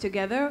towards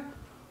together,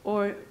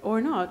 or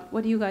not?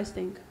 What do you guys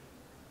think?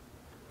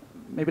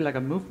 Maybe like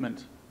a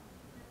movement.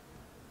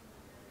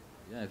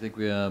 Yeah, I think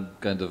we are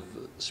kind of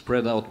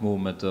spread out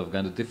movement of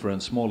kind of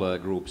different smaller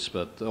groups,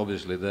 but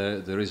obviously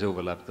there is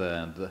overlap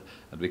there, and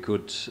we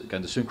could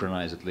kind of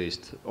synchronize at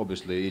least.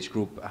 Obviously each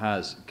group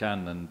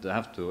can and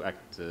have to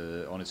act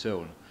on its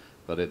own,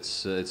 but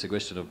it's a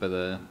question of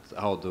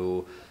how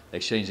to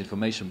exchange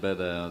information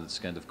better. It's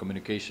kind of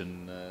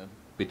communication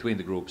between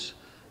the groups,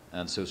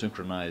 and so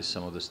synchronize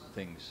some of these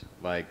things,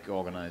 like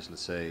organize,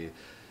 let's say,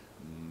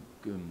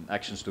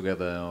 actions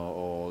together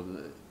or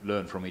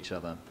learn from each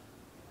other.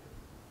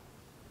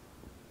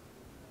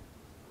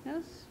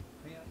 Yes?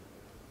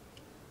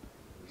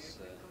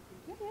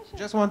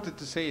 Just wanted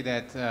to say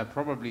that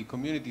probably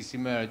communities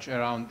emerge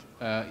around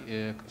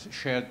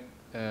shared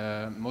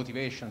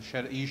motivation,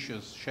 shared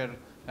issues, shared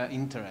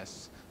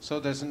interests.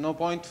 So there's no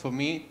point for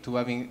me to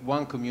having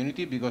one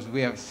community, because we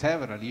have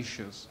several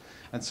issues.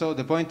 And so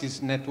the point is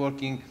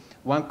networking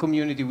one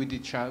community with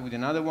with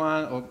another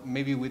one, or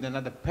maybe with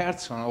another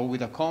person, or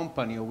with a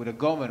company, or with a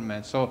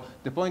government. So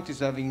the point is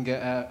having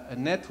a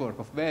network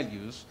of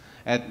values,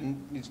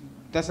 and it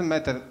doesn't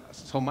matter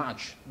so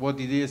much what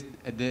it is,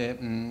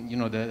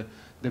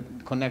 the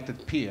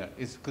connected peer.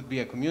 It could be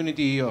a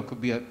community, or it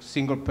could be a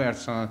single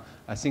person,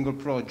 a single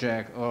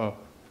project, or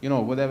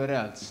whatever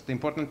else. The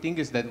important thing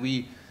is that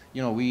we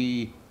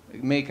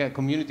make a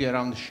community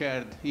around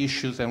shared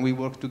issues, and we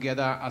work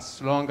together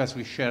as long as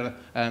we share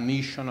a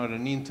mission or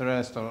an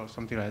interest or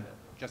something like that.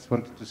 Just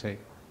wanted to say.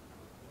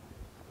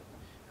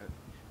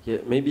 Yeah,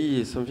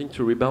 maybe something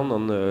to rebound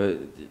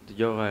on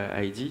your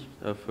idea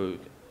of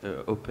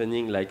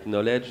opening like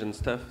knowledge and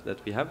stuff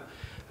that we have.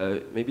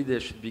 Maybe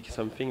there should be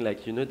something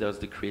like, there's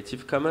the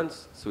Creative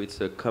Commons, so it's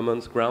a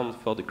commons ground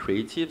for the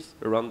creatives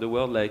around the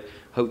world, like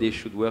how they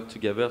should work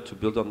together to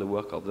build on the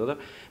work of the other.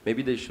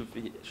 Maybe there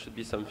should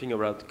be something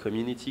around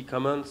community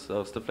commons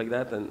or stuff like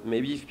that, and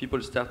maybe if people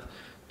start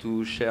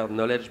to share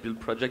knowledge, build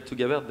project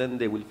together, then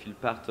they will feel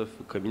part of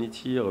a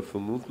community or of a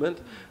movement.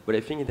 But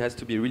I think it has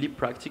to be really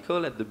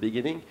practical at the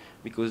beginning,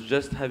 because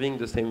just having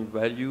the same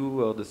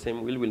value or the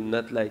same will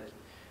not like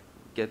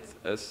get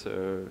us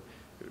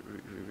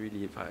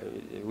really,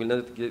 it will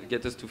not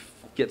get us to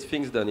get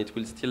things done. It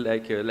will still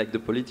like the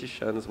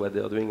politicians, what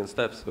they're doing and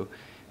stuff. So,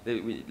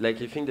 I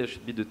think there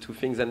should be the two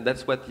things, and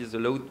that's what is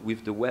allowed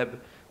with the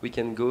web. We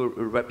can go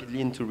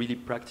rapidly into really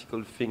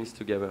practical things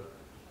together.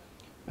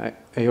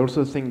 I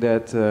also think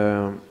that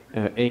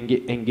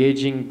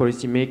engaging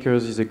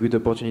policymakers is a good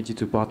opportunity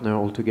to partner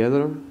all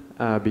together,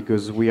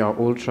 because we are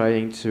all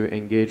trying to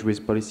engage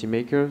with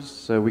policymakers.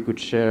 So we could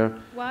share.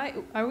 Why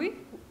are we?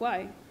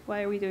 Why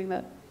are we doing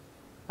that?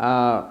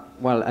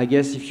 Well, I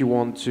guess if you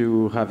want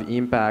to have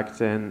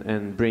impact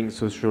and bring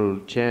social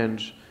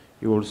change,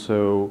 you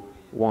also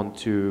want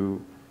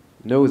to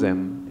know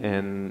them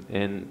and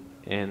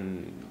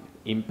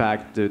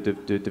impact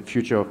the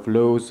future of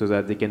laws so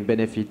that they can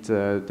benefit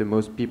the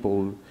most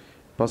people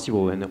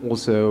possible, and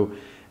also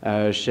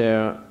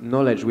share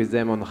knowledge with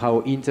them on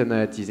how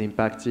internet is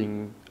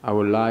impacting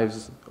our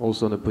lives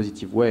also in a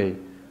positive way,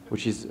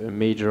 which is a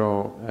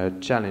major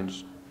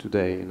challenge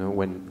today,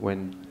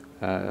 when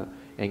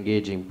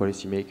engaging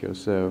policymakers.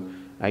 So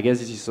I guess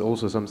this is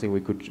also something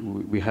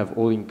we have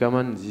all in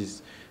common. This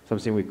is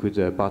something we could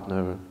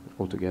partner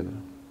all together.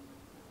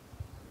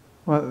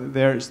 Well,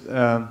 there's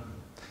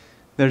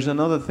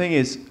another thing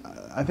is,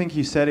 I think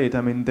you said it.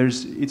 I mean,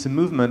 it's a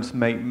movement.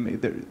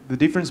 The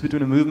difference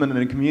between a movement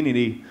and a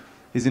community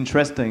is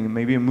interesting.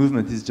 Maybe a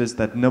movement is just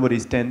that nobody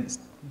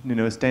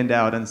stand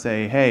out and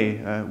say,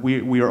 hey,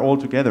 we are all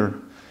together.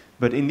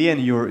 But in the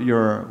end,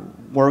 you're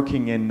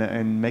working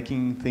and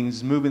making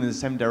things move in the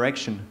same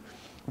direction,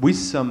 with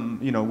some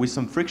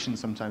friction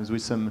sometimes,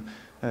 with some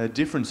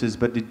differences.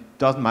 But it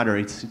doesn't matter.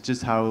 It's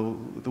just how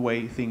the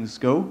way things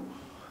go.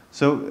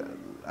 So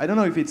I don't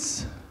know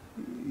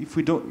if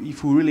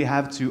we really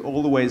have to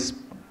always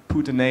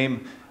put a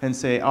name and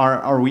say,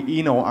 are we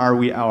in or are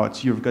we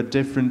out? You've got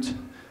different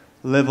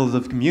levels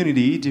of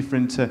community,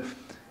 different,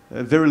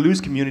 very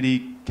loose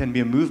community can be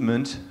a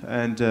movement,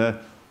 and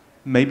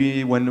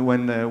maybe when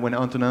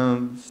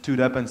Antonin stood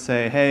up and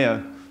say,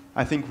 hey,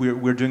 I think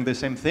we're doing the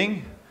same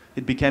thing,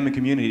 it became a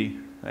community,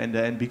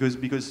 and because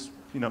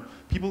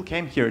people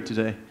came here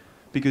today,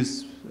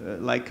 because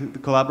like the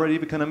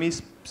collaborative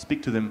economies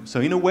speak to them. So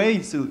in a way,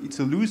 it's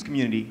a loose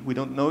community. We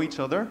don't know each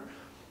other,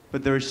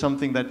 but there is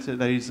something that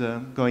is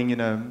going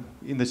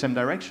in the same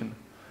direction.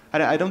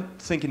 I don't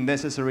think it's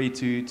necessary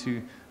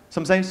to.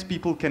 Sometimes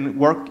people can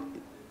work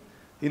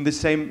in the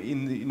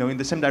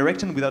same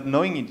direction without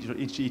knowing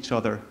each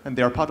other, and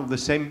they are part of the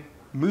same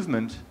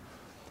movement,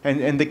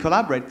 and they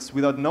collaborate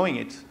without knowing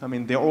it. I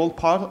mean, they're all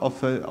part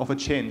of a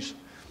change,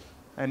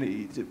 and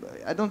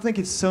I don't think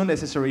it's so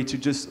necessary to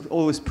just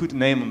always put a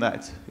name on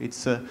that.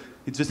 It's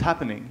just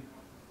happening.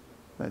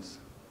 That's.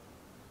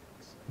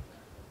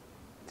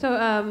 So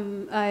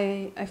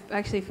I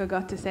actually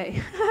forgot to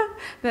say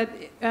that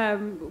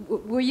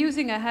we're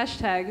using a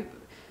hashtag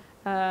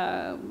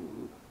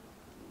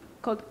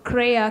called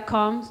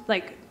CreaComms,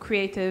 like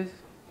Creative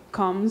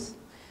Comms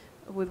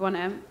with one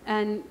M,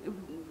 and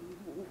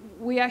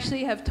we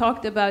actually have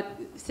talked about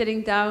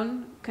sitting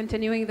down,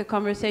 continuing the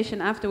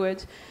conversation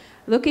afterwards,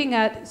 looking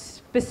at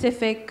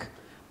specific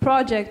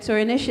projects or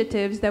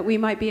initiatives that we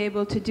might be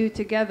able to do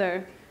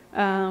together,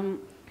 and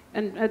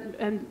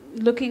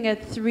looking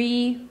at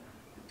 3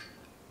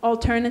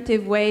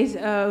 alternative ways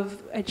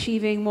of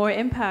achieving more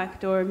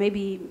impact or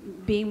maybe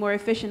being more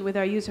efficient with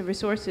our use of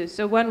resources.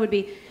 So one would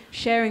be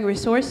sharing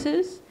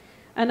resources,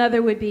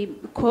 another would be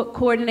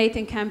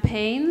coordinating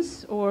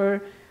campaigns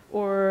or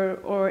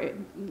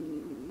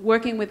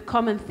working with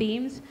common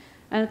themes,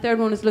 and the third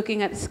one is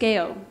looking at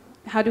scale.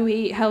 How do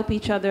we help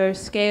each other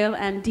scale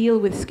and deal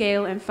with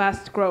scale and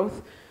fast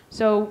growth?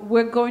 So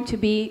we're going to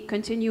be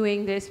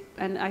continuing this,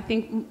 and I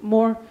think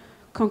more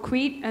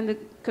concrete, and the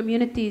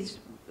communities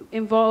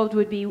involved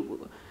would be,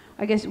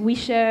 I guess,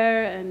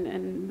 OuiShare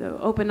and the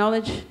Open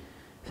Knowledge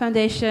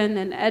Foundation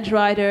and Edge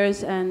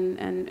Riders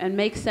and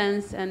Make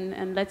Sense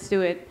and Let's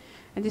Do It.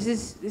 And this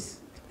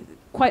is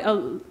quite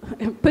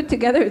put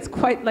together. It's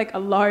quite like a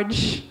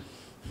large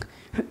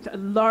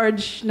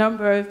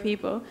number of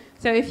people.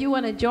 So if you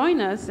want to join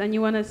us and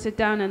you want to sit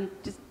down and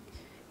just,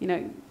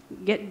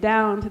 get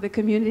down to the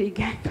community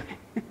gang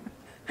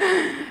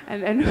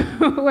and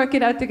work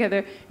it out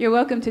together, you're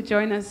welcome to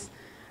join us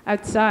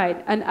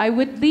outside. And I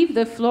would leave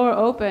the floor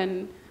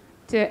open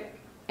to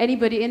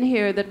anybody in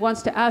here that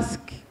wants to ask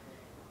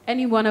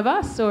any one of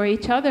us or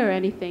each other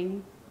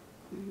anything.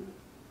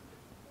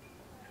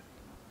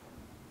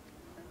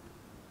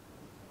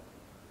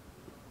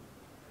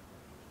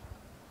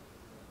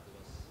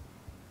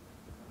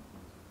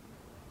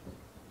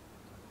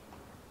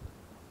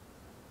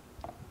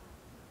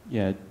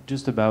 Yeah,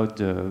 just about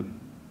the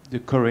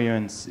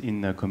coherence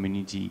in the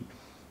community.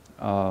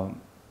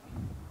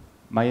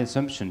 My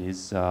assumption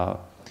is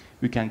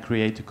we can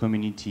create a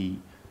community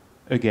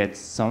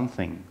against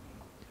something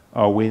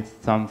or with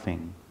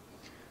something.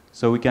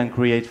 So we can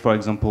create, for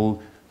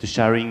example, the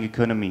sharing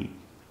economy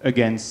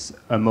against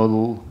a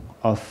model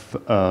of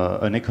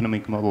an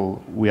economic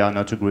model we are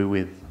not agree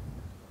with.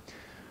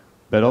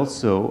 But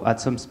also, at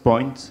some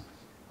point,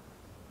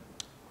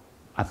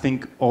 I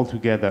think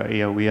altogether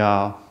here we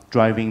are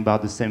driving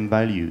about the same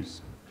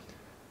values.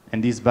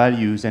 And these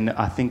values, and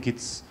I think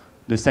it's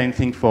the same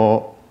thing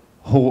for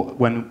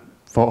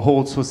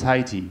whole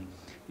society,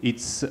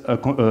 it's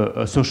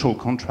a social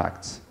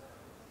contract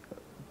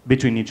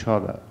between each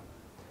other.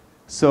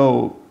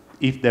 So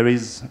if there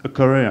is a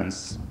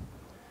coherence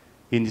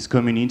in this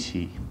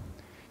community,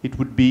 it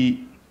would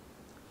be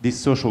this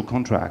social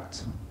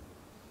contract.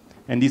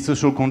 And this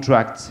social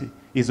contract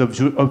is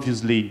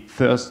obviously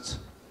first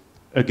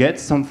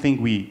against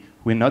something we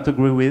not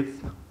agree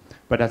with,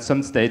 but at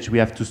some stage we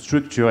have to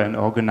structure and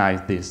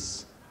organize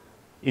this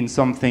in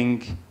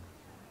something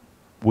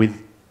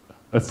with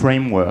a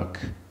framework.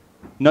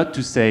 Not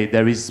to say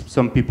there is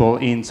some people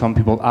in, some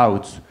people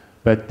out,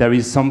 but there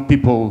is some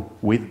people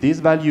with these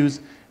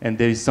values, and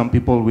there is some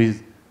people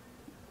with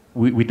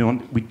who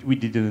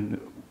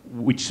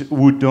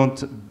don't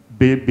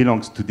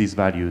belongs to these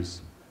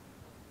values.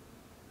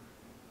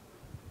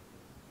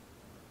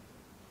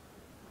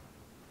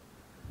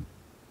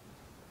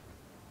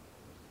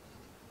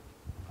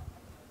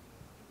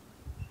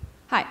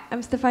 Hi,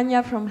 I'm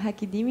Stefania from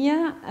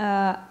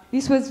Hackademia.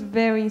 This was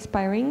very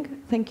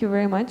inspiring. Thank you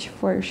very much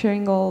for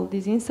sharing all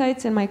these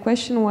insights. And my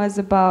question was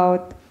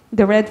about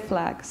the red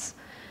flags,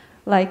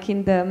 like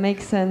in the Make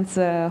Sense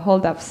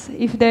holdups.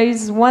 If there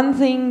is one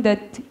thing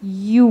that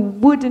you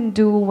wouldn't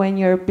do when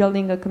you're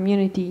building a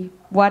community,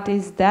 what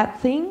is that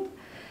thing?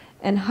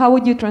 And how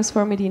would you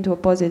transform it into a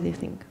positive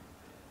thing?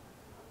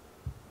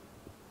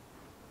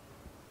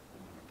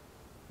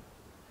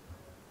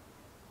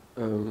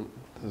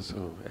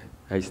 So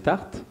I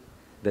start,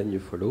 then you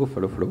follow.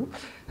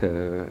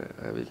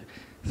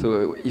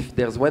 So if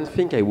there's one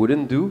thing I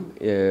wouldn't do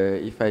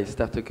if I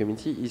start a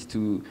community is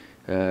to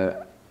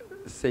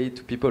say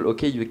to people,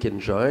 okay, you can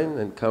join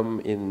and come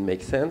in,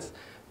 make sense,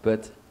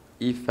 but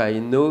if I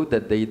know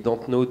that they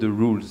don't know the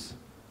rules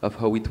of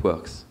how it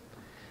works,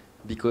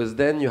 because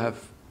then you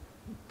have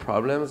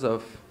problems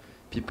of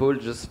people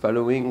just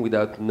following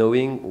without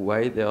knowing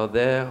why they are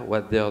there,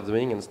 what they are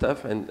doing and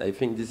stuff, and I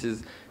think this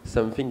is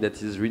something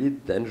that is really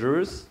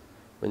dangerous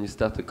when you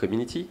start a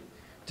community,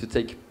 to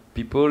take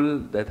people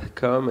that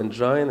come and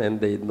join and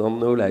they don't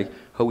know like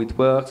how it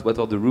works, what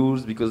are the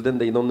rules, because then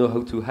they don't know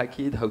how to hack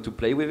it, how to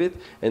play with it,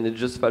 and they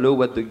just follow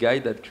what the guy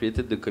that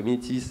created the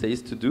community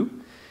says to do.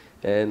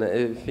 And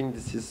I think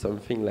this is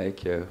something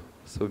like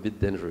so a bit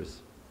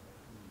dangerous.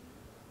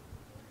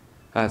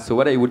 So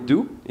what I would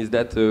do is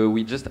that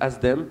we just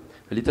ask them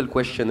a little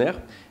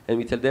questionnaire, and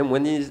we tell them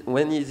when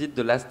is it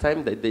the last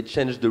time that they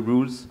changed the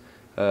rules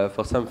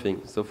for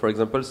something. So for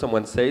example,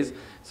 someone says,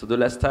 so the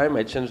last time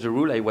I changed the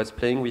rule, I was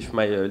playing with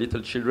my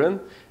little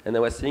children, and I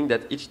was saying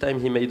that each time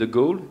he made a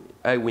goal,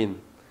 I win.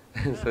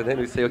 So then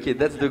we say, okay,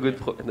 that's the good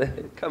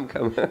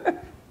come.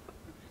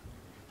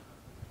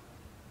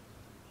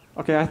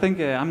 Okay, I think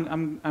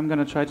I'm going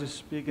to try to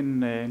speak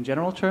in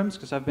general terms,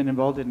 because I've been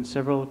involved in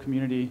several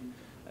community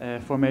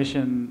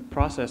formation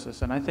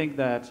processes, and I think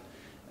that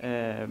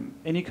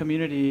any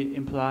community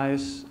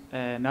implies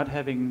not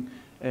having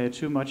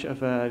too much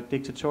of a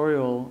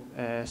dictatorial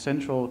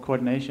central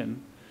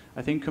coordination.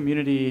 I think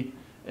community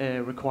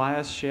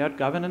requires shared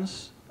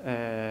governance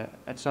to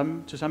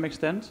some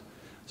extent.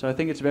 So I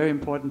think it's very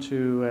important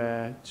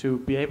to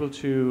be able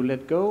to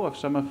let go of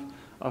some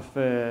of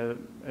the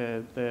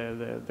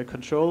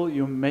control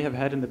you may have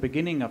had in the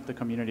beginning of the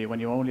community when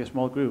you're only a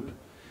small group.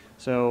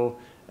 So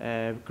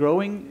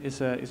growing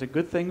is a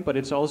good thing, but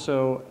it's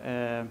also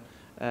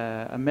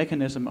a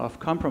mechanism of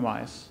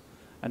compromise.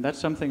 And that's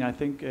something I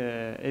think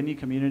any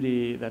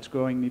community that's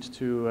growing needs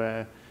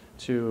to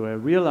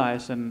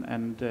realize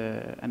and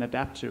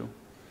adapt to.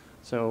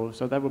 So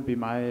that would be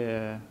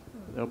my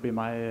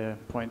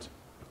point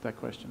of that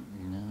question.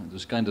 Yeah, it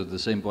was kind of the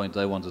same point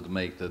I wanted to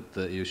make,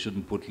 that you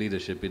shouldn't put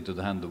leadership into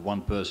the hand of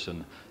one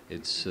person.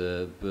 It's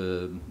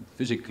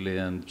physically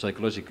and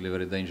psychologically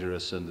very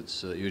dangerous, and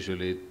it's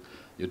usually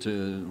you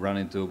run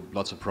into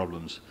lots of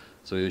problems.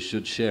 So you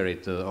should share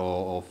it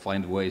or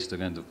find ways to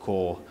kind of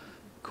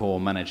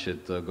co-manage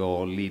it,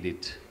 go lead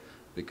it,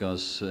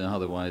 because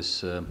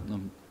otherwise,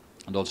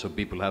 and also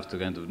people have to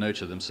kind of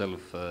nurture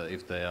themselves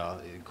if they are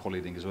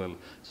co-leading as well.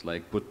 It's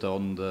like put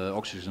on the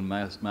oxygen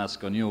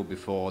mask on you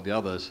before the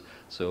others,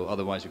 so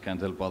otherwise you can't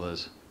help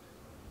others.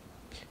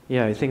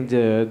 Yeah, I think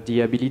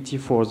the ability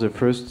for the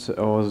first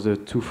or the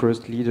two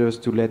first leaders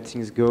to let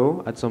things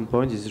go at some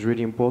point is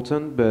really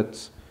important,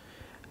 but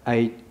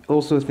I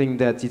also think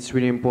that it's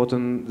really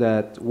important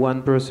that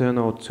one person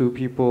or two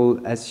people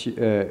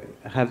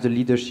have the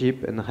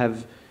leadership and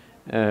have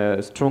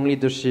strong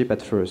leadership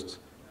at first.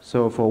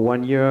 So for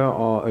 1 year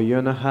or a year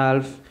and a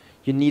half,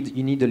 you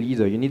need a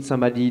leader. You need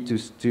somebody to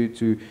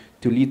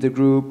lead the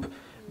group,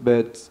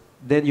 but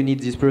then you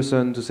need this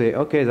person to say,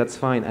 okay, that's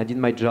fine, I did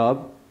my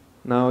job.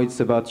 Now it's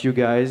about you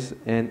guys,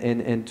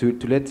 and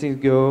to let things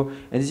go.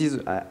 And this is,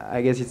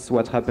 I guess it's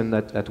what happened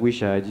at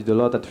OuiShare. I did a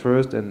lot at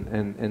first,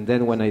 and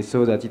then when I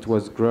saw that it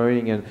was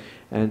growing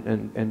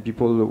and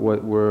people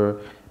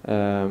were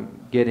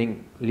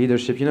getting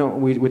leadership, you know,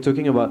 we're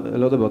talking a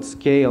lot about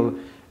scale,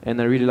 and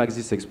I really like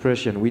this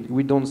expression.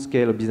 We don't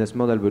scale a business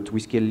model, but we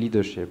scale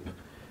leadership.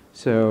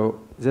 So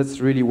that's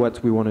really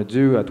what we want to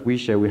do at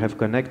OuiShare. We have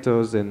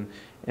connectors, and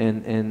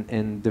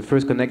the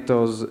first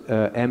connectors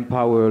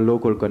empower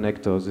local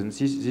connectors, and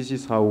this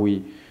is how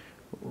we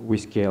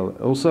scale.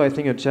 Also, I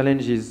think a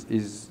challenge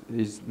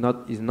is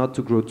not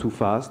to grow too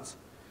fast,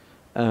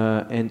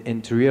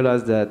 and to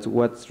realize that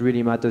what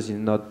really matters is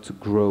not to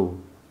grow.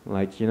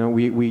 Like, you know,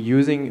 we're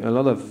using a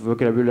lot of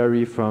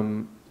vocabulary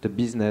from the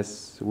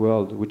business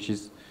world, which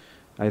is,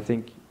 I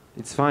think,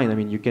 it's fine. I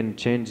mean, you can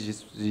change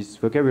this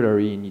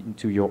vocabulary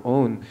into your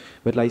own,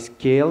 but like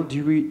scale,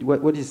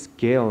 what is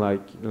scale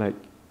like?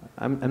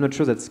 I'm not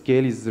sure that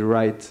scale is the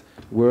right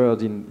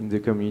word in the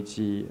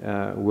community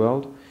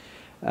world.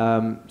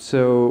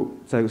 So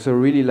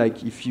really,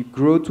 like, if you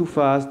grow too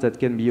fast, that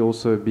can be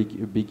also a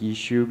big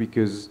issue,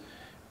 because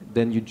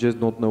then you just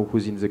don't know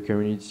who's in the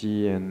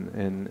community,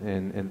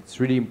 and it's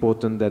really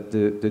important that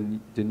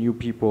the new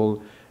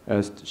people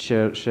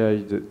share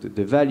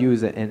the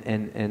values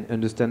and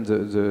understand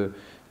the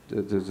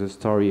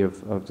story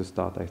of the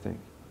start, I think.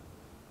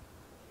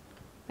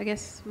 I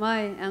guess my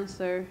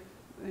answer,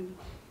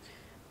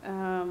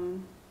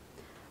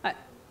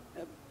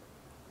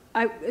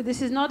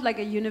 this is not like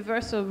a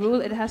universal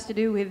rule. It has to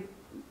do with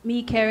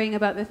me caring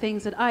about the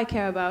things that I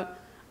care about.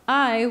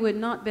 I would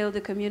not build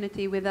a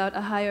community without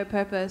a higher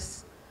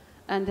purpose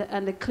and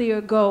a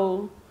clear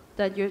goal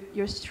that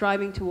you're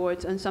striving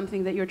towards, and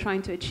something that you're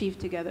trying to achieve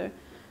together.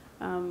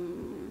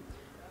 And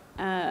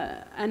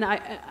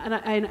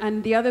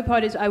the other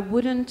part is I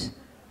wouldn't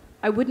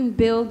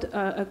build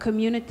a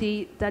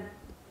community that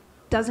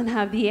doesn't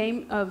have the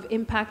aim of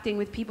impacting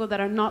with people that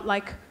are not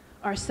like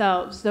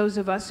ourselves, those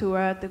of us who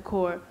are at the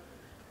core.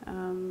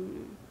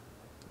 And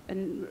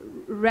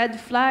red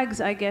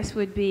flags, I guess,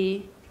 would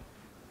be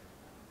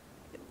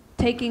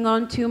taking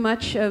on too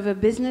much of a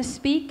business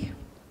speak,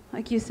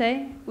 like you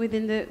say,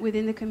 within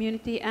the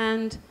community,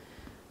 and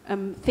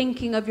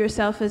thinking of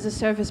yourself as a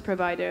service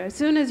provider. As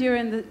soon as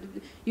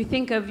you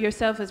think of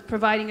yourself as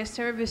providing a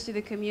service to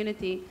the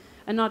community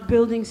and not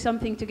building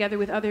something together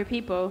with other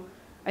people,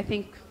 I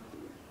think,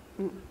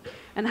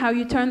 and how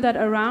you turn that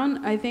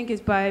around, I think,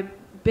 is by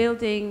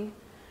building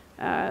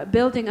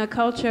a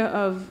culture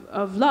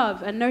of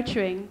love and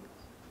nurturing,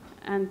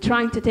 and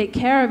trying to take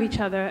care of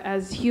each other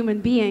as human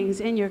beings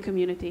in your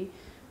community.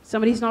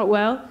 Somebody's not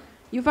well,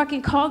 you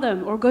fucking call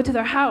them, or go to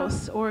their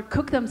house, or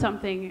cook them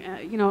something,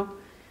 you know.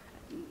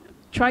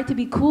 Try to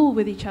be cool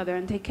with each other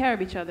and take care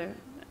of each other.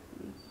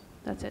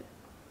 That's it.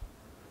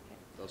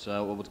 Also,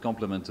 I would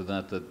compliment to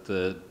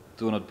that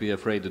do not be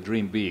afraid to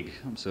dream big.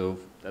 So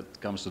that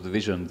comes to the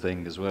vision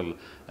thing as well.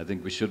 I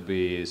think we should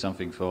be do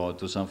something for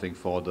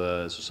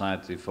the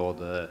society, for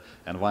the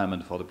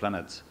environment, for the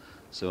planet.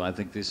 So I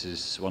think this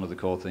is one of the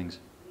core things.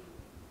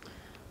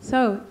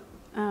 So,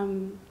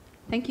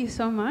 thank you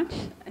so much.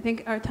 I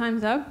think our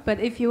time's up. But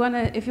if you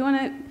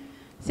wanna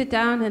sit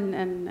down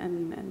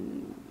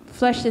and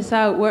flesh this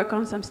out, work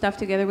on some stuff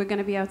together, we're going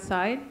to be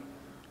outside.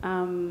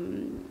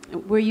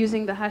 We're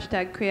using the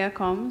hashtag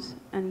CreaComms.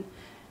 And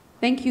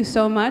thank you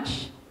so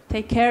much.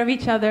 Take care of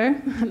each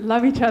other.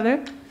 Love each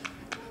other.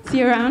 See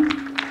you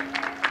around.